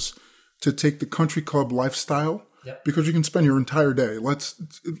was to take the country club lifestyle, because you can spend your entire day.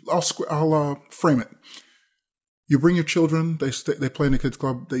 I'll frame it. You bring your children, they play in the kids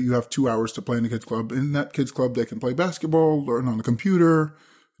club, that you have 2 hours to play in the kids club. In that kids club, they can play basketball, learn on the computer,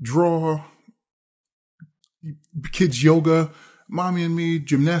 draw, kids yoga, mommy and me,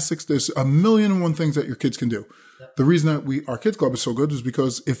 gymnastics. There's 1,000,001 things that your kids can do. The reason that our kids club is so good is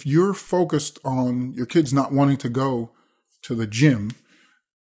because if you're focused on your kids not wanting to go to the gym,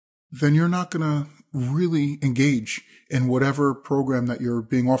 then you're not going to really engage in whatever program that you're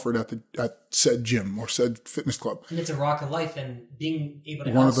being offered at said gym or said fitness club. And it's a rock of life, and being able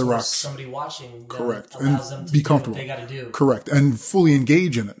to outsource somebody watching correct allows them to be do comfortable. What they got to do. Correct, and fully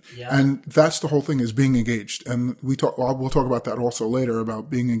engage in it. Yeah. And that's the whole thing, is being engaged. And we'll talk about that also later, about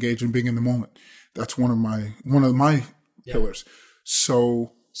being engaged and being in the moment. That's one of my pillars.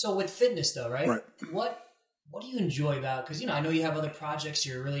 So with fitness though, right? Right. What do you enjoy about, because, I know you have other projects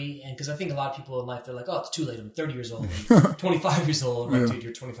you're really, and because I think a lot of people in life, they're like, oh, it's too late. I'm 30 years old. I'm 25 years old. Right, dude,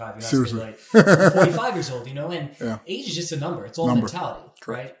 you're 25. You're not seriously late. I'm 45 years old, and age is just a number. It's all mentality,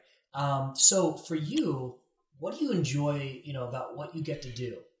 correct. Right? So for you, what do you enjoy, about what you get to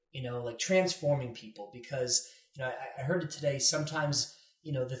do, like transforming people? Because, I heard it today, sometimes,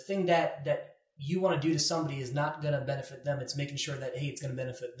 the thing that you want to do to somebody is not going to benefit them. It's making sure that, hey, it's going to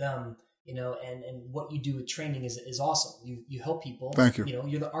benefit them. And what you do with training is awesome. You help people. Thank you.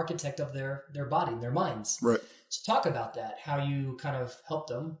 You're the architect of their body, their minds. Right. So talk about that, how you kind of help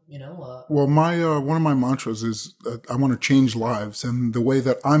them, Well, my one of my mantras is that I want to change lives. And the way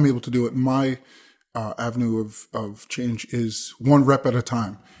that I'm able to do it, my avenue of change is one rep at a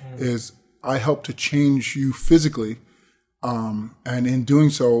time. Is I help to change you physically. And in doing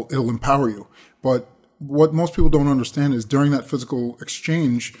so, it'll empower you. But what most people don't understand is during that physical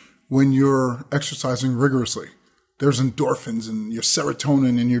exchange, when you're exercising rigorously, there's endorphins and your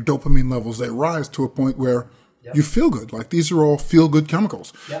serotonin and your dopamine levels, they rise to a point where you feel good. Like, these are all feel-good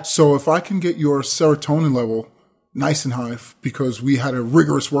chemicals. Yep. So if I can get your serotonin level nice and high because we had a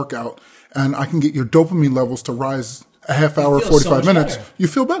rigorous workout, and I can get your dopamine levels to rise a half hour, 45 minutes, you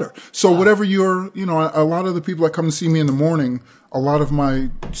feel better. So whatever you're, a lot of the people that come to see me in the morning,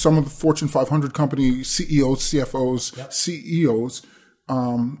 some of the Fortune 500 company CEOs, CFOs, CEOs,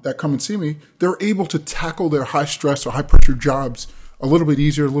 that come and see me, they're able to tackle their high stress or high pressure jobs a little bit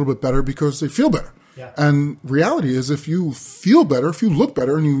easier, a little bit better, because they feel better. Yeah. And reality is, if you feel better, if you look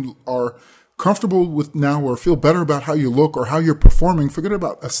better, and you are comfortable with now, or feel better about how you look or how you're performing, forget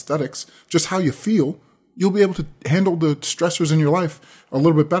about aesthetics, just how you feel, you'll be able to handle the stressors in your life a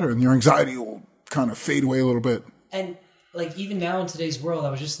little bit better, and your anxiety will kind of fade away a little bit. And like, even now in today's world, I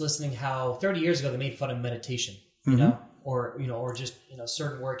was just listening how 30 years ago they made fun of meditation, you know, or just,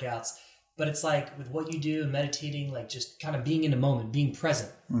 certain workouts. But it's like, with what you do, meditating, like just kind of being in the moment, being present,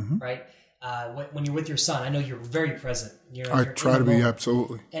 right? When you're with your son, I know you're very present. I try to be,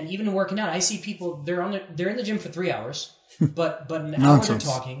 absolutely. And even working out, I see people, they're in the gym for 3 hours, but an hour they're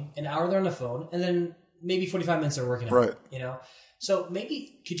talking, an hour they're on the phone, and then maybe 45 minutes they're working out. Right. So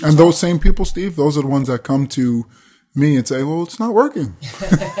maybe could you? And those same people, Steve, those are the ones that come to me and say, well, it's not working.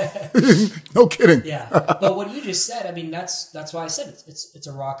 No kidding. Yeah. But what you just said, I mean, that's why I said it's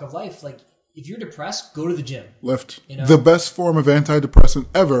a rock of life. Like, if you're depressed, go to the gym. Lift. The best form of antidepressant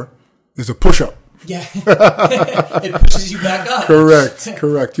ever is a push-up. Yeah. It pushes you back up.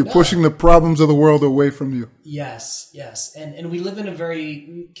 Correct. You're pushing the problems of the world away from you. Yes. And we live in a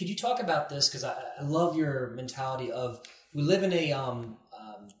very, could you talk about this? Because I love your mentality of, we live in a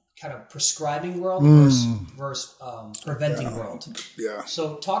kind of prescribing world versus preventing world. Yeah.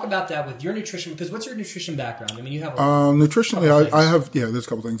 So talk about that with your nutrition, because what's your nutrition background? I mean, you have nutritionally, I have, there's a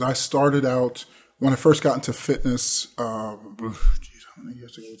couple things. I started out when I first got into fitness, how many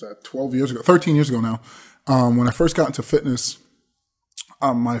years ago was that? 12 years ago, 13 years ago now. When I first got into fitness,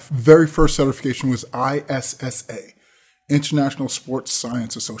 my very first certification was ISSA, International Sports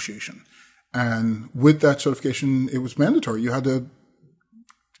Science Association. And with that certification, it was mandatory. You had to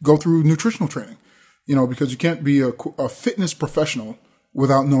go through nutritional training, because you can't be a fitness professional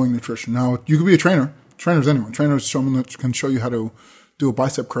without knowing nutrition. Now, you could be a trainer. Trainer's anyone. Trainer's someone that can show you how to do a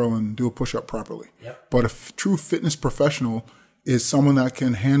bicep curl and do a push-up properly. Yep. But a true fitness professional is someone that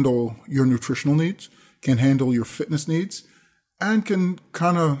can handle your nutritional needs, can handle your fitness needs, and can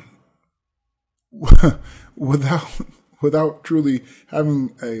kind of, without truly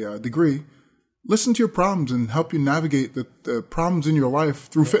having a degree, listen to your problems and help you navigate the problems in your life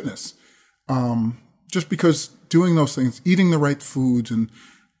through fitness. Just because doing those things, eating the right foods and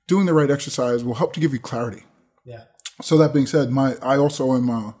doing the right exercise will help to give you clarity. Yeah. So that being said, I also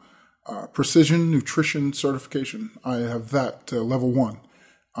am precision nutrition certification. I have that level 1.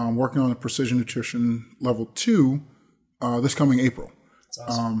 I'm working on a precision nutrition level 2 this coming April. That's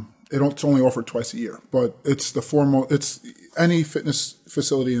awesome. It's only offered twice a year, but it's the foremost. It's any fitness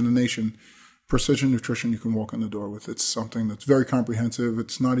facility in the nation. Precision nutrition you can walk in the door with. It's something that's very comprehensive.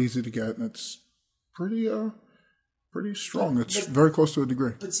 It's not easy to get, and it's pretty strong. It's very close to a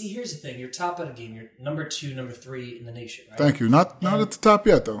degree. But see, here's the thing: you're top of the game. You're number 2, number 3 in the nation, right? Thank you. Not at the top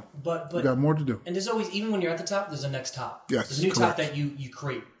yet, though. But we got more to do. And there's always, even when you're at the top, there's a next top. Yes, there's a new correct. top that you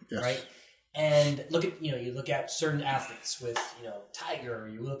create, Yes. right? And you look at certain athletes with, Tiger,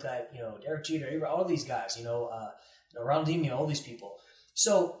 you look at, Derek Jeter, all these guys, Ronaldinho, all these people.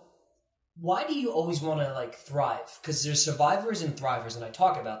 So why do you always want to thrive? Because there's survivors and thrivers, and I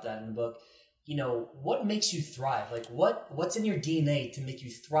talk about that in the book. What makes you thrive? What's in your DNA to make you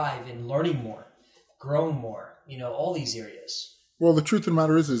thrive in learning more, growing more, all these areas? Well, the truth of the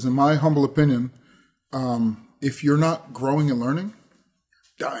matter is in my humble opinion, if you're not growing and learning,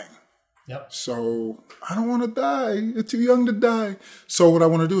 you're dying. Yep. So I don't want to die. You're too young to die. So what I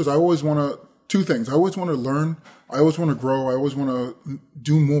want to do is I always want to, 2 things. I always want to learn. I always want to grow. I always want to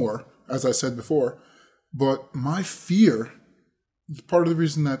do more, as I said before. But my fear, part of the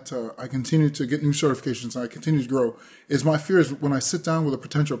reason that I continue to get new certifications and I continue to grow, is my fear is when I sit down with a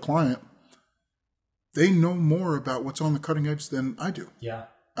potential client, they know more about what's on the cutting edge than I do. Yeah.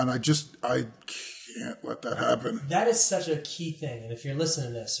 And I can't let that happen. That is such a key thing. And if you're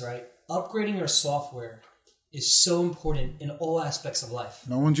listening to this, right, upgrading your software is so important in all aspects of life.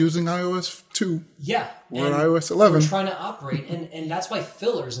 No one's using iOS 2. Yeah. We're at iOS 11. We're trying to operate. And that's why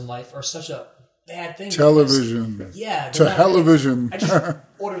fillers in life are such a bad thing. Television. Because, yeah. Television. I just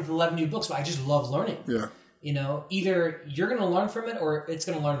ordered 11 new books, but I just love learning. Yeah. Either you're going to learn from it or it's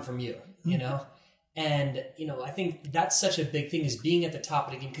going to learn from you, And, I think that's such a big thing is being at the top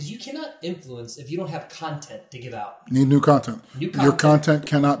of the game because you cannot influence if you don't have content to give out. You need new content. Your content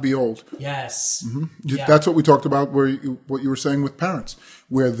cannot be old. Yes. Mm-hmm. Yeah. That's what we talked about what you were saying with parents,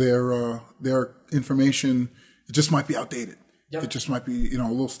 where their information, it just might be outdated. Yep. It just might be, a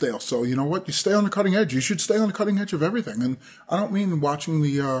little stale. So you know what? You stay on the cutting edge. You should stay on the cutting edge of everything. And I don't mean watching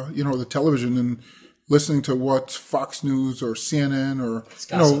the, the television and listening to what Fox News or CNN or, it's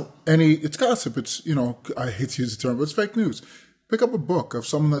gossip. It's, I hate to use the term, but it's fake news. Pick up a book of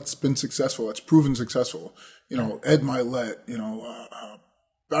someone that's been successful, that's proven successful. Ed Milet,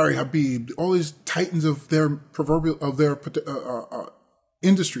 Barry Habib, all these titans of their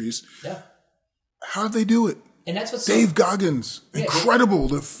industries. Yeah. How did they do it? And that's what's Dave Goggins, incredible,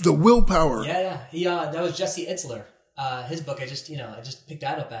 the willpower. Yeah. He, that was Jesse Itzler. His book, I just picked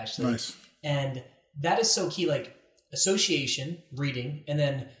that up actually. Nice. And that is so key, association, reading, and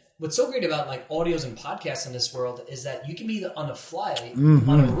then what's so great about audios and podcasts in this world is that you can be on a fly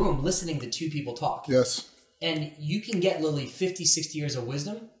on a room listening to 2 people talk. Yes. And you can get literally 50, 60 years of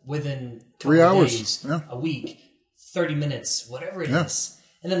wisdom within 3 hours, days, a week, 30 minutes, whatever it is.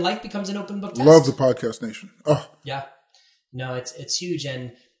 And then life becomes an open book test. Love the Podcast Nation. Oh. Yeah. No, it's huge.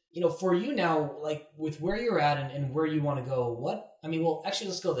 And, for you now, with where you're at and where you want to go, actually,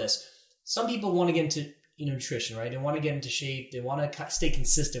 let's go this. Some people want to get into nutrition, right? They want to get into shape. They want to stay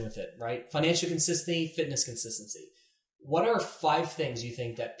consistent with it, right? Financial consistency, fitness consistency. What are 5 things you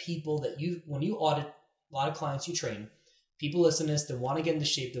think that people when you audit a lot of clients you train, people listen to this, they want to get into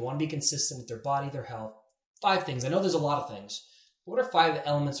shape, they want to be consistent with their body, their health. 5 things. I know there's a lot of things. What are 5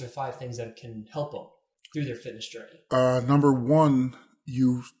 elements or 5 things that can help them through their fitness journey? Number 1,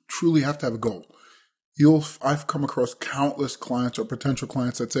 you truly have to have a goal. I've come across countless clients or potential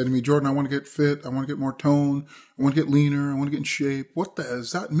clients that say to me, Jordan, I want to get fit. I want to get more tone. I want to get leaner. I want to get in shape. What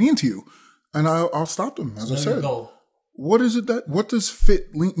does that mean to you? And I'll stop them. As I said, what does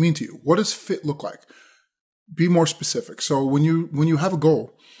fit mean to you? What does fit look like? Be more specific. So when you have a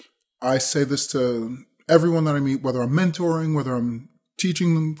goal, I say this to everyone that I meet, whether I'm mentoring, whether I'm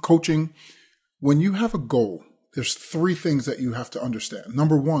teaching them, coaching, when you have a goal, there's 3 things that you have to understand.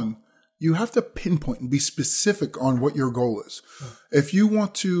 Number 1, you have to pinpoint and be specific on what your goal is. If you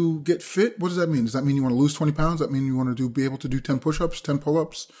want to get fit, what does that mean? Does that mean you want to lose 20 pounds? Does that mean you want to be able to do 10 push-ups, 10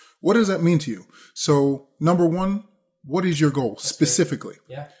 pull-ups? What does that mean to you? So number 1, what is your goal specifically?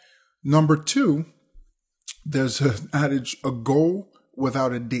 Yeah. Number 2, there's an adage, a goal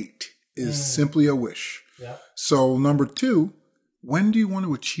without a date is simply a wish. Yeah. So number 2, when do you want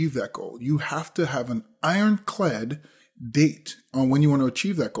to achieve that goal? You have to have an ironclad date on when you want to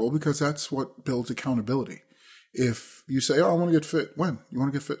achieve that goal, because that's what builds accountability. If you say, I want to get fit, when? You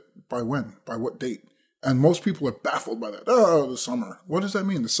want to get fit by when? By what date? And most people are baffled by that. Oh, the summer. What does that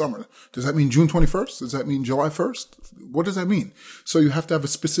mean, the summer? Does that mean June 21st? Does that mean July 1st? What does that mean? So you have to have a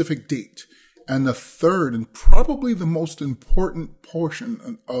specific date. And the third and probably the most important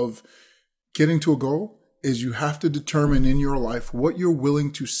portion of getting to a goal is you have to determine in your life what you're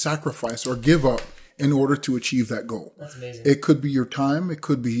willing to sacrifice or give up in order to achieve that goal. That's amazing. It could be your time. It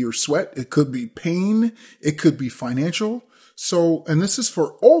could be your sweat. It could be pain. It could be financial. So, and this is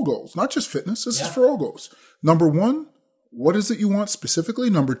for all goals, not just fitness. This is for all goals. Number one, what is it you want specifically?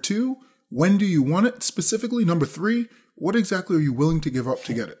 Number two, when do you want it specifically? Number three, what exactly are you willing to give up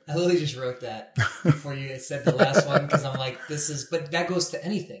to get it? I literally just wrote that before you said the last one because I'm like, but that goes to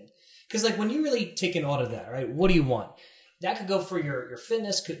anything. Because like when you really take an audit of that, right? What do you want? That could go for your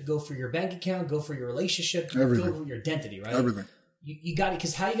fitness, could go for your bank account, go for your relationship, everything. Go for your identity, right? Everything. You got it,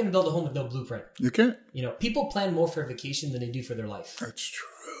 because how are you going to build a home with no blueprint? You can't. You know, people plan more for a vacation than they do for their life. That's true.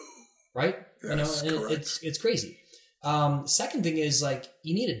 Right? Yes, you know, it's crazy. Second thing is like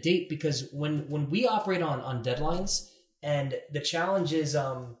you need a date, because when we operate on deadlines, and the challenge is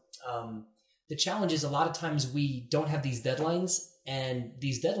a lot of times we don't have these deadlines, and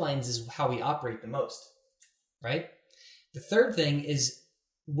these deadlines is how we operate the most, right? The third thing is,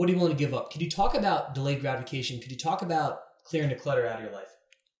 what are you willing to give up? Could you talk about delayed gratification? Could you talk about clearing the clutter out of your life?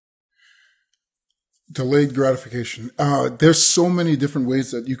 Delayed gratification. There's so many different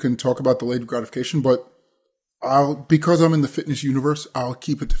ways that you can talk about delayed gratification, but because I'm in the fitness universe, I'll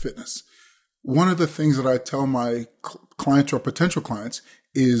keep it to fitness. One of the things that I tell my clients or potential clients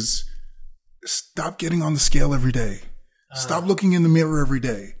is stop getting on the scale every day. Stop looking in the mirror every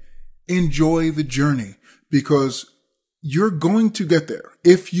day. Enjoy the journey, because you're going to get there.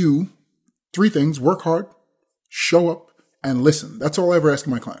 If you, three things: work hard, show up, and listen. That's all I ever ask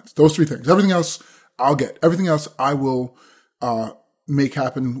my clients. Those three things. Everything else I'll get. Everything else I will make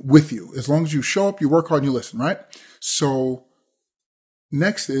happen with you. As long as you show up, you work hard, and you listen, right? So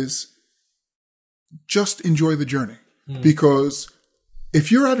next is just enjoy the journey. Because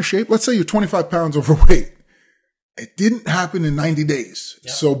if you're out of shape, let's say you're 25 pounds overweight, it didn't happen in 90 days.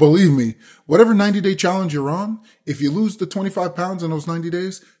 Yep. So believe me, whatever 90-day challenge you're on, if you lose the 25 pounds in those 90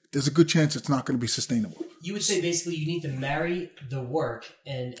 days, there's a good chance it's not going to be sustainable. You would say basically you need to marry the work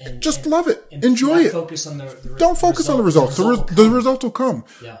and just love it. Enjoy it. Focus on Don't focus on the results. The result will come.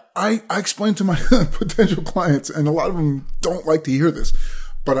 Yeah. I explain to my potential clients, and a lot of them don't like to hear this,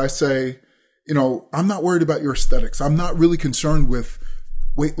 but I say, you know, I'm not worried about your aesthetics. I'm not really concerned with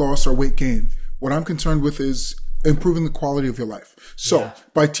weight loss or weight gain. What I'm concerned with is improving the quality of your life. So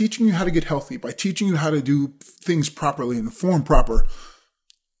by teaching you how to get healthy, by teaching you how to do things properly in the form proper,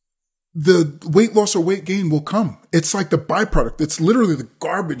 the weight loss or weight gain will come. It's like the byproduct. It's literally the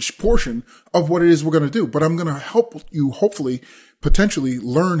garbage portion of what it is we're going to do. But I'm going to help you, hopefully, potentially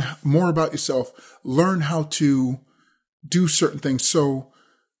learn more about yourself, learn how to do certain things. So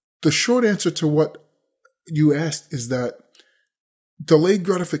the short answer to what you asked is that delayed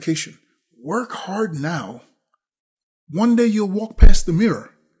gratification. Work hard now. One day you'll walk past the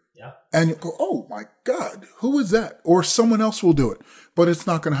mirror and you'll go, oh my God, who is that? Or someone else will do it, but it's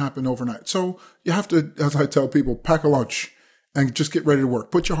not going to happen overnight. So you have to, as I tell people, pack a lunch and just get ready to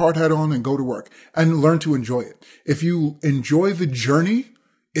work. Put your hard hat on and go to work and learn to enjoy it. If you enjoy the journey,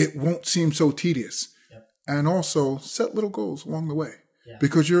 it won't seem so tedious. Yep. And also set little goals along the way,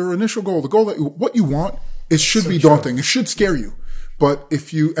 because your initial goal, the goal that what you want, it should be daunting. It should scare you. But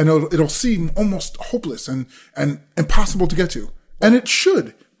if you, and it'll seem almost hopeless and impossible to get to. And it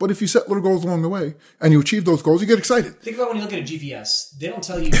should. But if you set little goals along the way and you achieve those goals, you get excited. Think about when you look at a GPS. They don't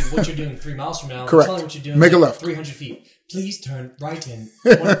tell you what you're doing 3 miles from now. Correct. They tell you what you're doing Make a left. 300 feet. Please turn right in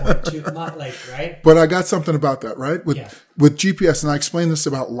 1.2, not like, right? But I got something about that, right? With GPS, and I explain this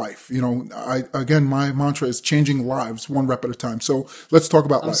about life. You know, my mantra is changing lives one rep at a time. So let's talk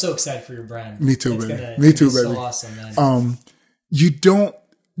about life. I'm so excited for your brand. Me too, baby. Me too, baby. So awesome, man.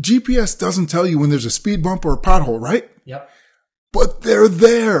 GPS doesn't tell you when there's a speed bump or a pothole, right? Yep. But they're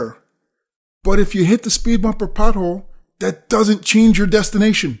there. But if you hit the speed bump or pothole, that doesn't change your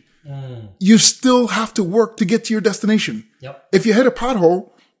destination. You still have to work to get to your destination. Yep. If you hit a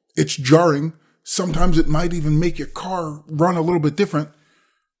pothole, it's jarring. Sometimes it might even make your car run a little bit different.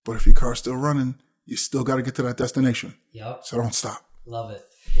 But if your car's still running, you still got to get to that destination. Yep. So don't stop. Love it.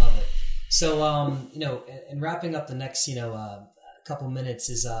 Love it. So, and wrapping up the next, couple minutes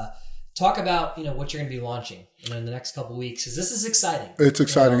is talk about what you're going to be launching in the next couple of weeks, because this is exciting. It's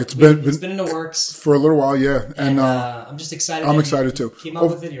exciting. It's been in the works for a little while, and I'm just excited. I'm excited too. Came up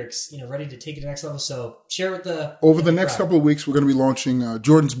with it. You're ready to take it to the next level. So share with over the next couple of weeks, we're going to be launching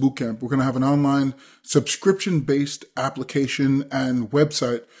Jordan's Bootcamp. We're going to have an online subscription-based application and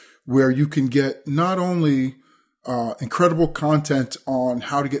website where you can get not only incredible content on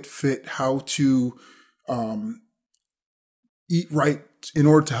how to get fit, how to eat right in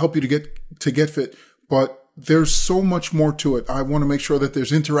order to help you to get fit, but there's so much more to it. I want to make sure that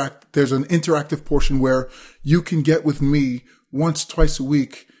there's an interactive portion where you can get with me once, twice a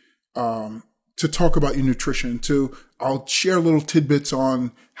week to talk about your nutrition. I'll share little tidbits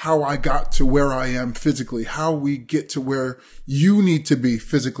on how I got to where I am physically, how we get to where you need to be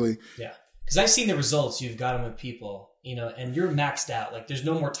physically. Yeah. Because I've seen the results you've gotten with people, and you're maxed out. Like, there's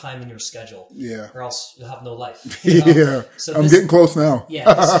no more time in your schedule. Yeah. Or else you'll have no life. Yeah. So I'm getting close now. Yeah.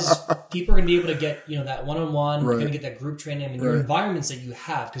 People are going to be able to get, that one-on-one. You're going to get that group training. I mean, your environments that you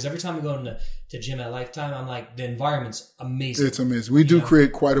have. Because every time we go to gym at Lifetime, I'm like, the environment's amazing. It's amazing. We do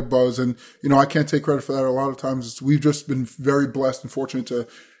create quite a buzz. And, I can't take credit for that. A lot of times we've just been very blessed and fortunate to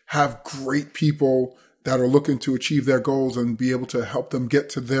have great people that are looking to achieve their goals and be able to help them get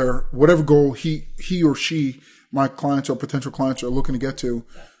to their whatever goal he or she, my clients or potential clients, are looking to get to.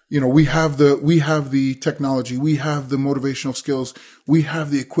 We have the technology, we have the motivational skills, we have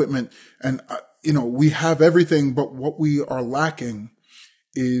the equipment, and we have everything. But what we are lacking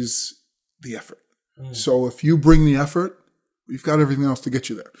is the effort. So if you bring the effort, we've got everything else to get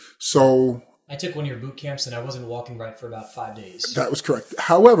you there. So I took one of your boot camps and I wasn't walking right for about 5 days. That was correct.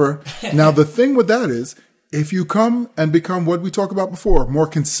 However, now the thing with that is, if you come and become what we talked about before, more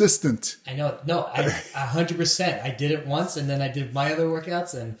consistent. I know. No, 100%. I did it once and then I did my other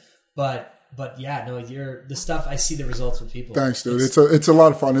workouts but yeah, no, the stuff, I see the results with people. Thanks, dude. It's a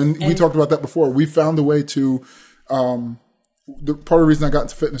lot of fun. And we talked about that before. We found a way to, part of the reason I got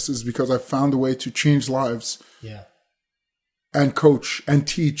into fitness is because I found a way to change lives. Yeah. And coach and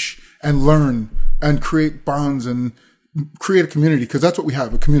teach and learn and create bonds and create a community, because that's what we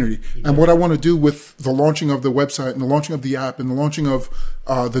have, a community. Yeah. And what I want to do with the launching of the website and the launching of the app and the launching of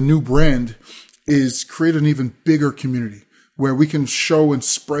the new brand is create an even bigger community where we can show and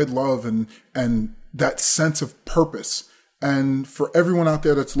spread love and that sense of purpose. And for everyone out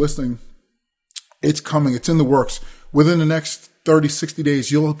there that's listening, it's coming. It's in the works. Within the next 30, 60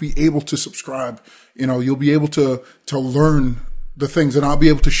 days, you'll be able to subscribe. You'll be able to learn the things, and I'll be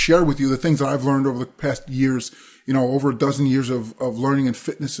able to share with you the things that I've learned over the past years, over a dozen years of learning and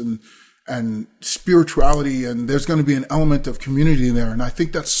fitness and spirituality. And there's going to be an element of community in there. And I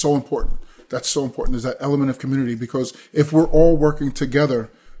think that's so important. That's so important, is that element of community, because if we're all working together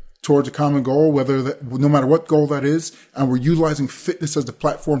towards a common goal, no matter what goal that is, and we're utilizing fitness as the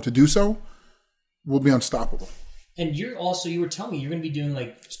platform to do so, we'll be unstoppable. And you were telling me you're going to be doing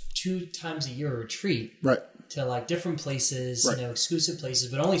like 2 times a year a retreat, right? To like different places, right. exclusive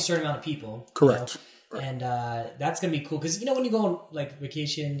places, but only a certain amount of people. Correct. Right. And that's going to be cool because when you go on like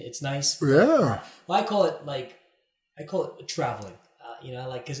vacation, it's nice. Yeah. Well, I call it traveling.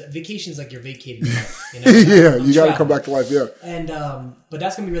 Because vacation is like you're vacating life. Yeah, you got to come back to life. Yeah. And but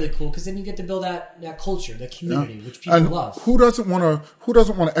that's gonna be really cool because then you get to build that culture, that community, which people love. Who doesn't want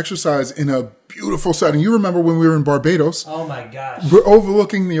to exercise in a beautiful setting? You remember when we were in Barbados? Oh my gosh! We're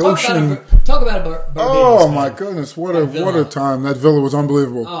overlooking the ocean. Talk about Barbados. Oh my goodness! What a time! That villa was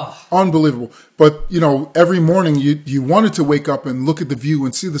unbelievable. Oh. Unbelievable. But every morning you wanted to wake up and look at the view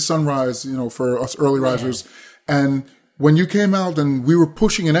and see the sunrise. For us early risers, and when you came out and we were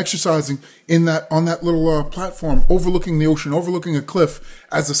pushing and exercising on that little platform, overlooking the ocean, overlooking a cliff,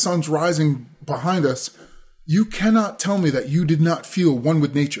 as the sun's rising behind us, you cannot tell me that you did not feel one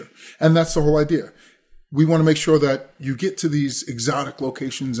with nature. And that's the whole idea. We want to make sure that you get to these exotic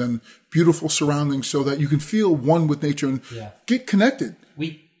locations and beautiful surroundings so that you can feel one with nature and get connected.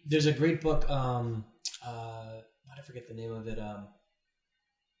 There's a great book. I forget the name of it.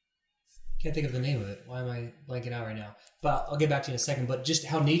 Can't think of the name of it. Why am I blanking out right now? But I'll get back to you in a second. But just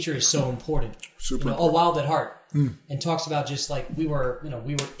how nature is so important. Super. A Wild at Heart, and talks about just like we were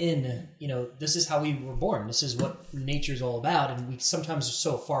in. This is how we were born. This is what nature is all about, and we sometimes are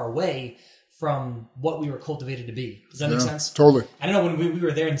so far away from what we were cultivated to be. Does that make sense? Totally. I don't know, when we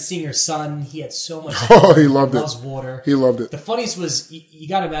were there and seeing your son, he had so much. Oh, he loved it. Loves water. He loved it. The funniest was, you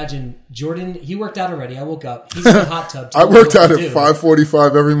got to imagine, Jordan, he worked out already. I woke up. He's in the hot tub. I worked out at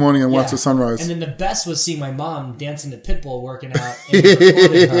 5:45 every morning and watched the sunrise. And then the best was seeing my mom dancing to Pitbull working out and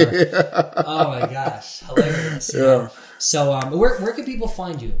recording her. Oh my gosh. Hilarious. So where can people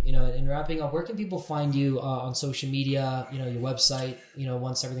find you? In wrapping up, where can people find you on social media, your website,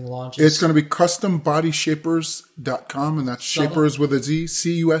 once everything launches? It's going to be custombodyshapers.com, and that's shapers with a Z,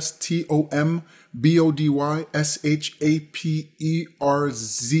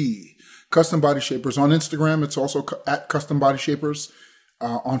 CUSTOMBODYSHAPERZ. Custom Body Shapers. On Instagram, it's also at Custom Body Shapers.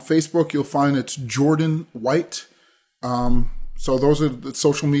 On Facebook, you'll find it's Jordan White. So those are the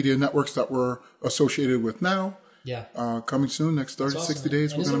social media networks that we're associated with now. Yeah. Coming soon, next 30, 60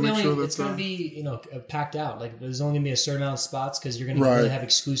 days, we're going to make sure that it's going to be, packed out. Like there's only going to be a certain amount of spots because you're going to really have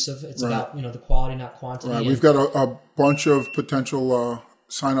exclusive. It's about, the quality, not quantity. Right. We've got a bunch of potential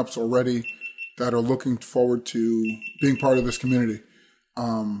signups already that are looking forward to being part of this community.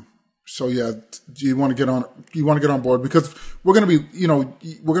 So yeah, you want to get on board because we're going to be,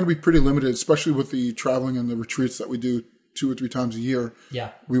 we're going to be pretty limited, especially with the traveling and the retreats that we do 2 or 3 times a year.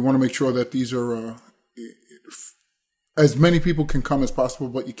 Yeah. We want to make sure that these are, as many people can come as possible,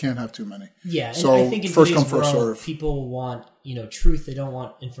 but you can't have too many. Yeah, and so I think in first come, today's first world, serve. people want truth. They don't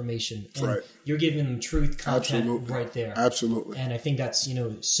want information. And right. You're giving them truth content Absolutely. right there. Absolutely. And I think that's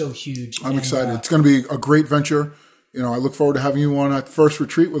so huge. I'm excited. It's going to be a great venture. I look forward to having you on that first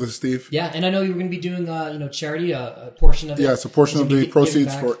retreat with us, Steve. Yeah, and I know you're going to be doing charity, a portion of it. Yes, a portion of the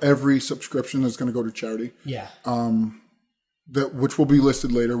proceeds for every subscription is going to go to charity. Yeah. Which will be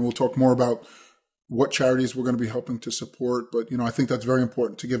listed later. We'll talk more about what charities we're going to be helping to support. But, I think that's very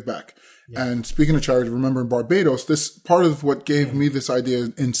important to give back. Yeah. And speaking of charity, remember in Barbados, this part of what gave me this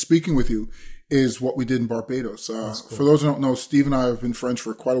idea in speaking with you is what we did in Barbados. Cool. For those who don't know, Steve and I have been friends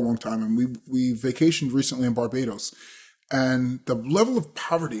for quite a long time, and we vacationed recently in Barbados. And the level of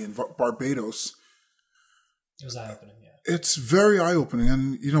poverty in Barbados, it was eye-opening, yeah. It's very eye-opening.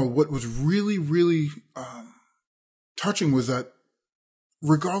 And, what was really, really touching was that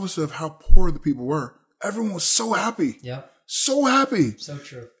regardless of how poor the people were, everyone was so happy. Yeah. So happy. So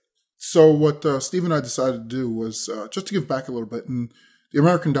true. So what Steve and I decided to do was just to give back a little bit. And the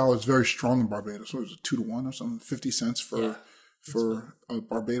American dollar is very strong in Barbados. What was it, 2 to 1 or something? 50 cents for a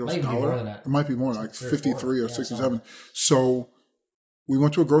Barbados dollar. It might be more, like 53 or 67. So we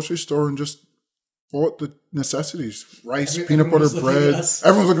went to a grocery store and just bought the necessities. Rice, peanut butter, bread.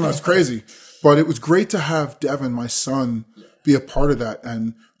 Everyone's looking at us crazy. But it was great to have Devin, my son, be a part of that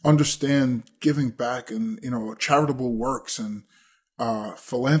and understand giving back and, charitable works and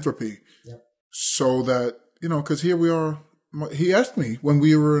philanthropy. Yep. So that, because here we are. He asked me when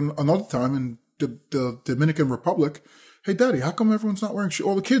we were in another time in the Dominican Republic, hey, Daddy, how come everyone's not wearing shoes?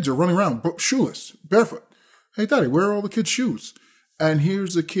 All the kids are running around shoeless, barefoot. Hey, Daddy, where are all the kids' shoes? And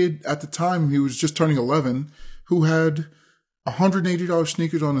here's a kid at the time, he was just turning 11, who had $180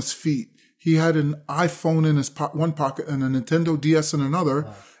 sneakers on his feet. He had an iPhone in his one pocket and a Nintendo DS in another,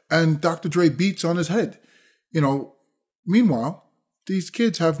 and Dr. Dre Beats on his head. Meanwhile, these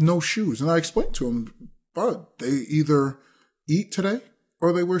kids have no shoes. And I explained to him, Bud, they either eat today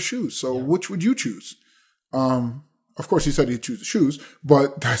or they wear shoes. So which would you choose? Of course, he said he'd choose the shoes,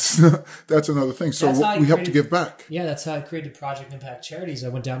 but that's another thing. So we have to give back. Yeah, that's how I created Project Impact Charities. I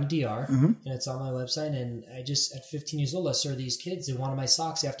went down to DR, and it's on my website. And I just, at 15 years old, I saw these kids. They wanted my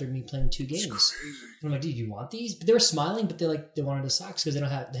socks after me playing 2 games. It's crazy. And I'm like, dude, you want these? But they were smiling, but they wanted the socks because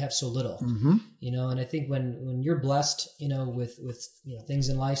they have so little. Mm-hmm. And I think when you're blessed, with things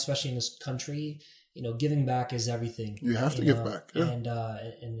in life, especially in this country, giving back is everything. You have to give back, yeah.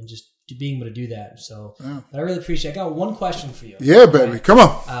 And just being able to do that. So I really appreciate it. I got one question for you. Yeah, baby. Come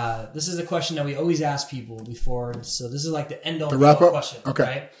on. This is a question that we always ask people before. So this is like the end all question.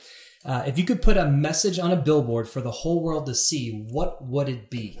 Okay. Right? If you could put a message on a billboard for the whole world to see, what would it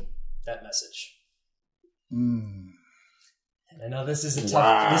be, that message? And I know this is a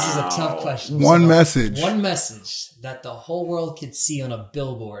tough question. One message that the whole world could see on a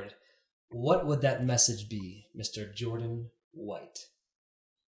billboard. What would that message be, Mr. Jordan White?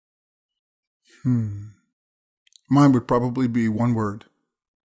 Mine would probably be one word: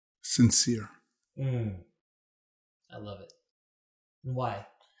 sincere. I love it. Why?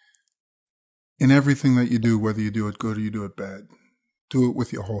 In everything that you do, whether you do it good or you do it bad, do it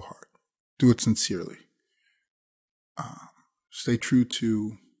with your whole heart. Do it sincerely. Stay true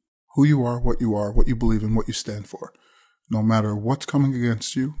to who you are, what you believe in, what you stand for. No matter what's coming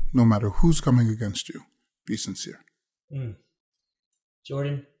against you, no matter who's coming against you, be sincere.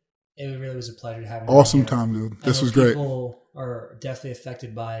 Jordan, it really was a pleasure having you. Awesome time, dude. This was great. People are definitely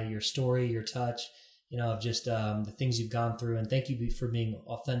affected by your story, your touch, of just the things you've gone through. And thank you for being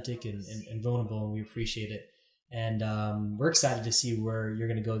authentic and vulnerable, and we appreciate it. And we're excited to see where you're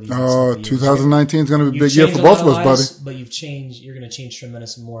going to go. 2019 is going to be a big year for both of us, buddy. But you're going to change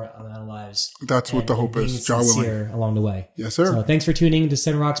tremendous more on our lives. That's what the hope is. God willing. Along the way. Yes, sir. So thanks for tuning into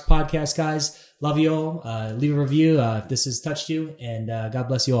Seven Rocks Podcast, guys. Love you all. Leave a review if this has touched you, and God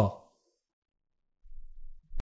bless you all.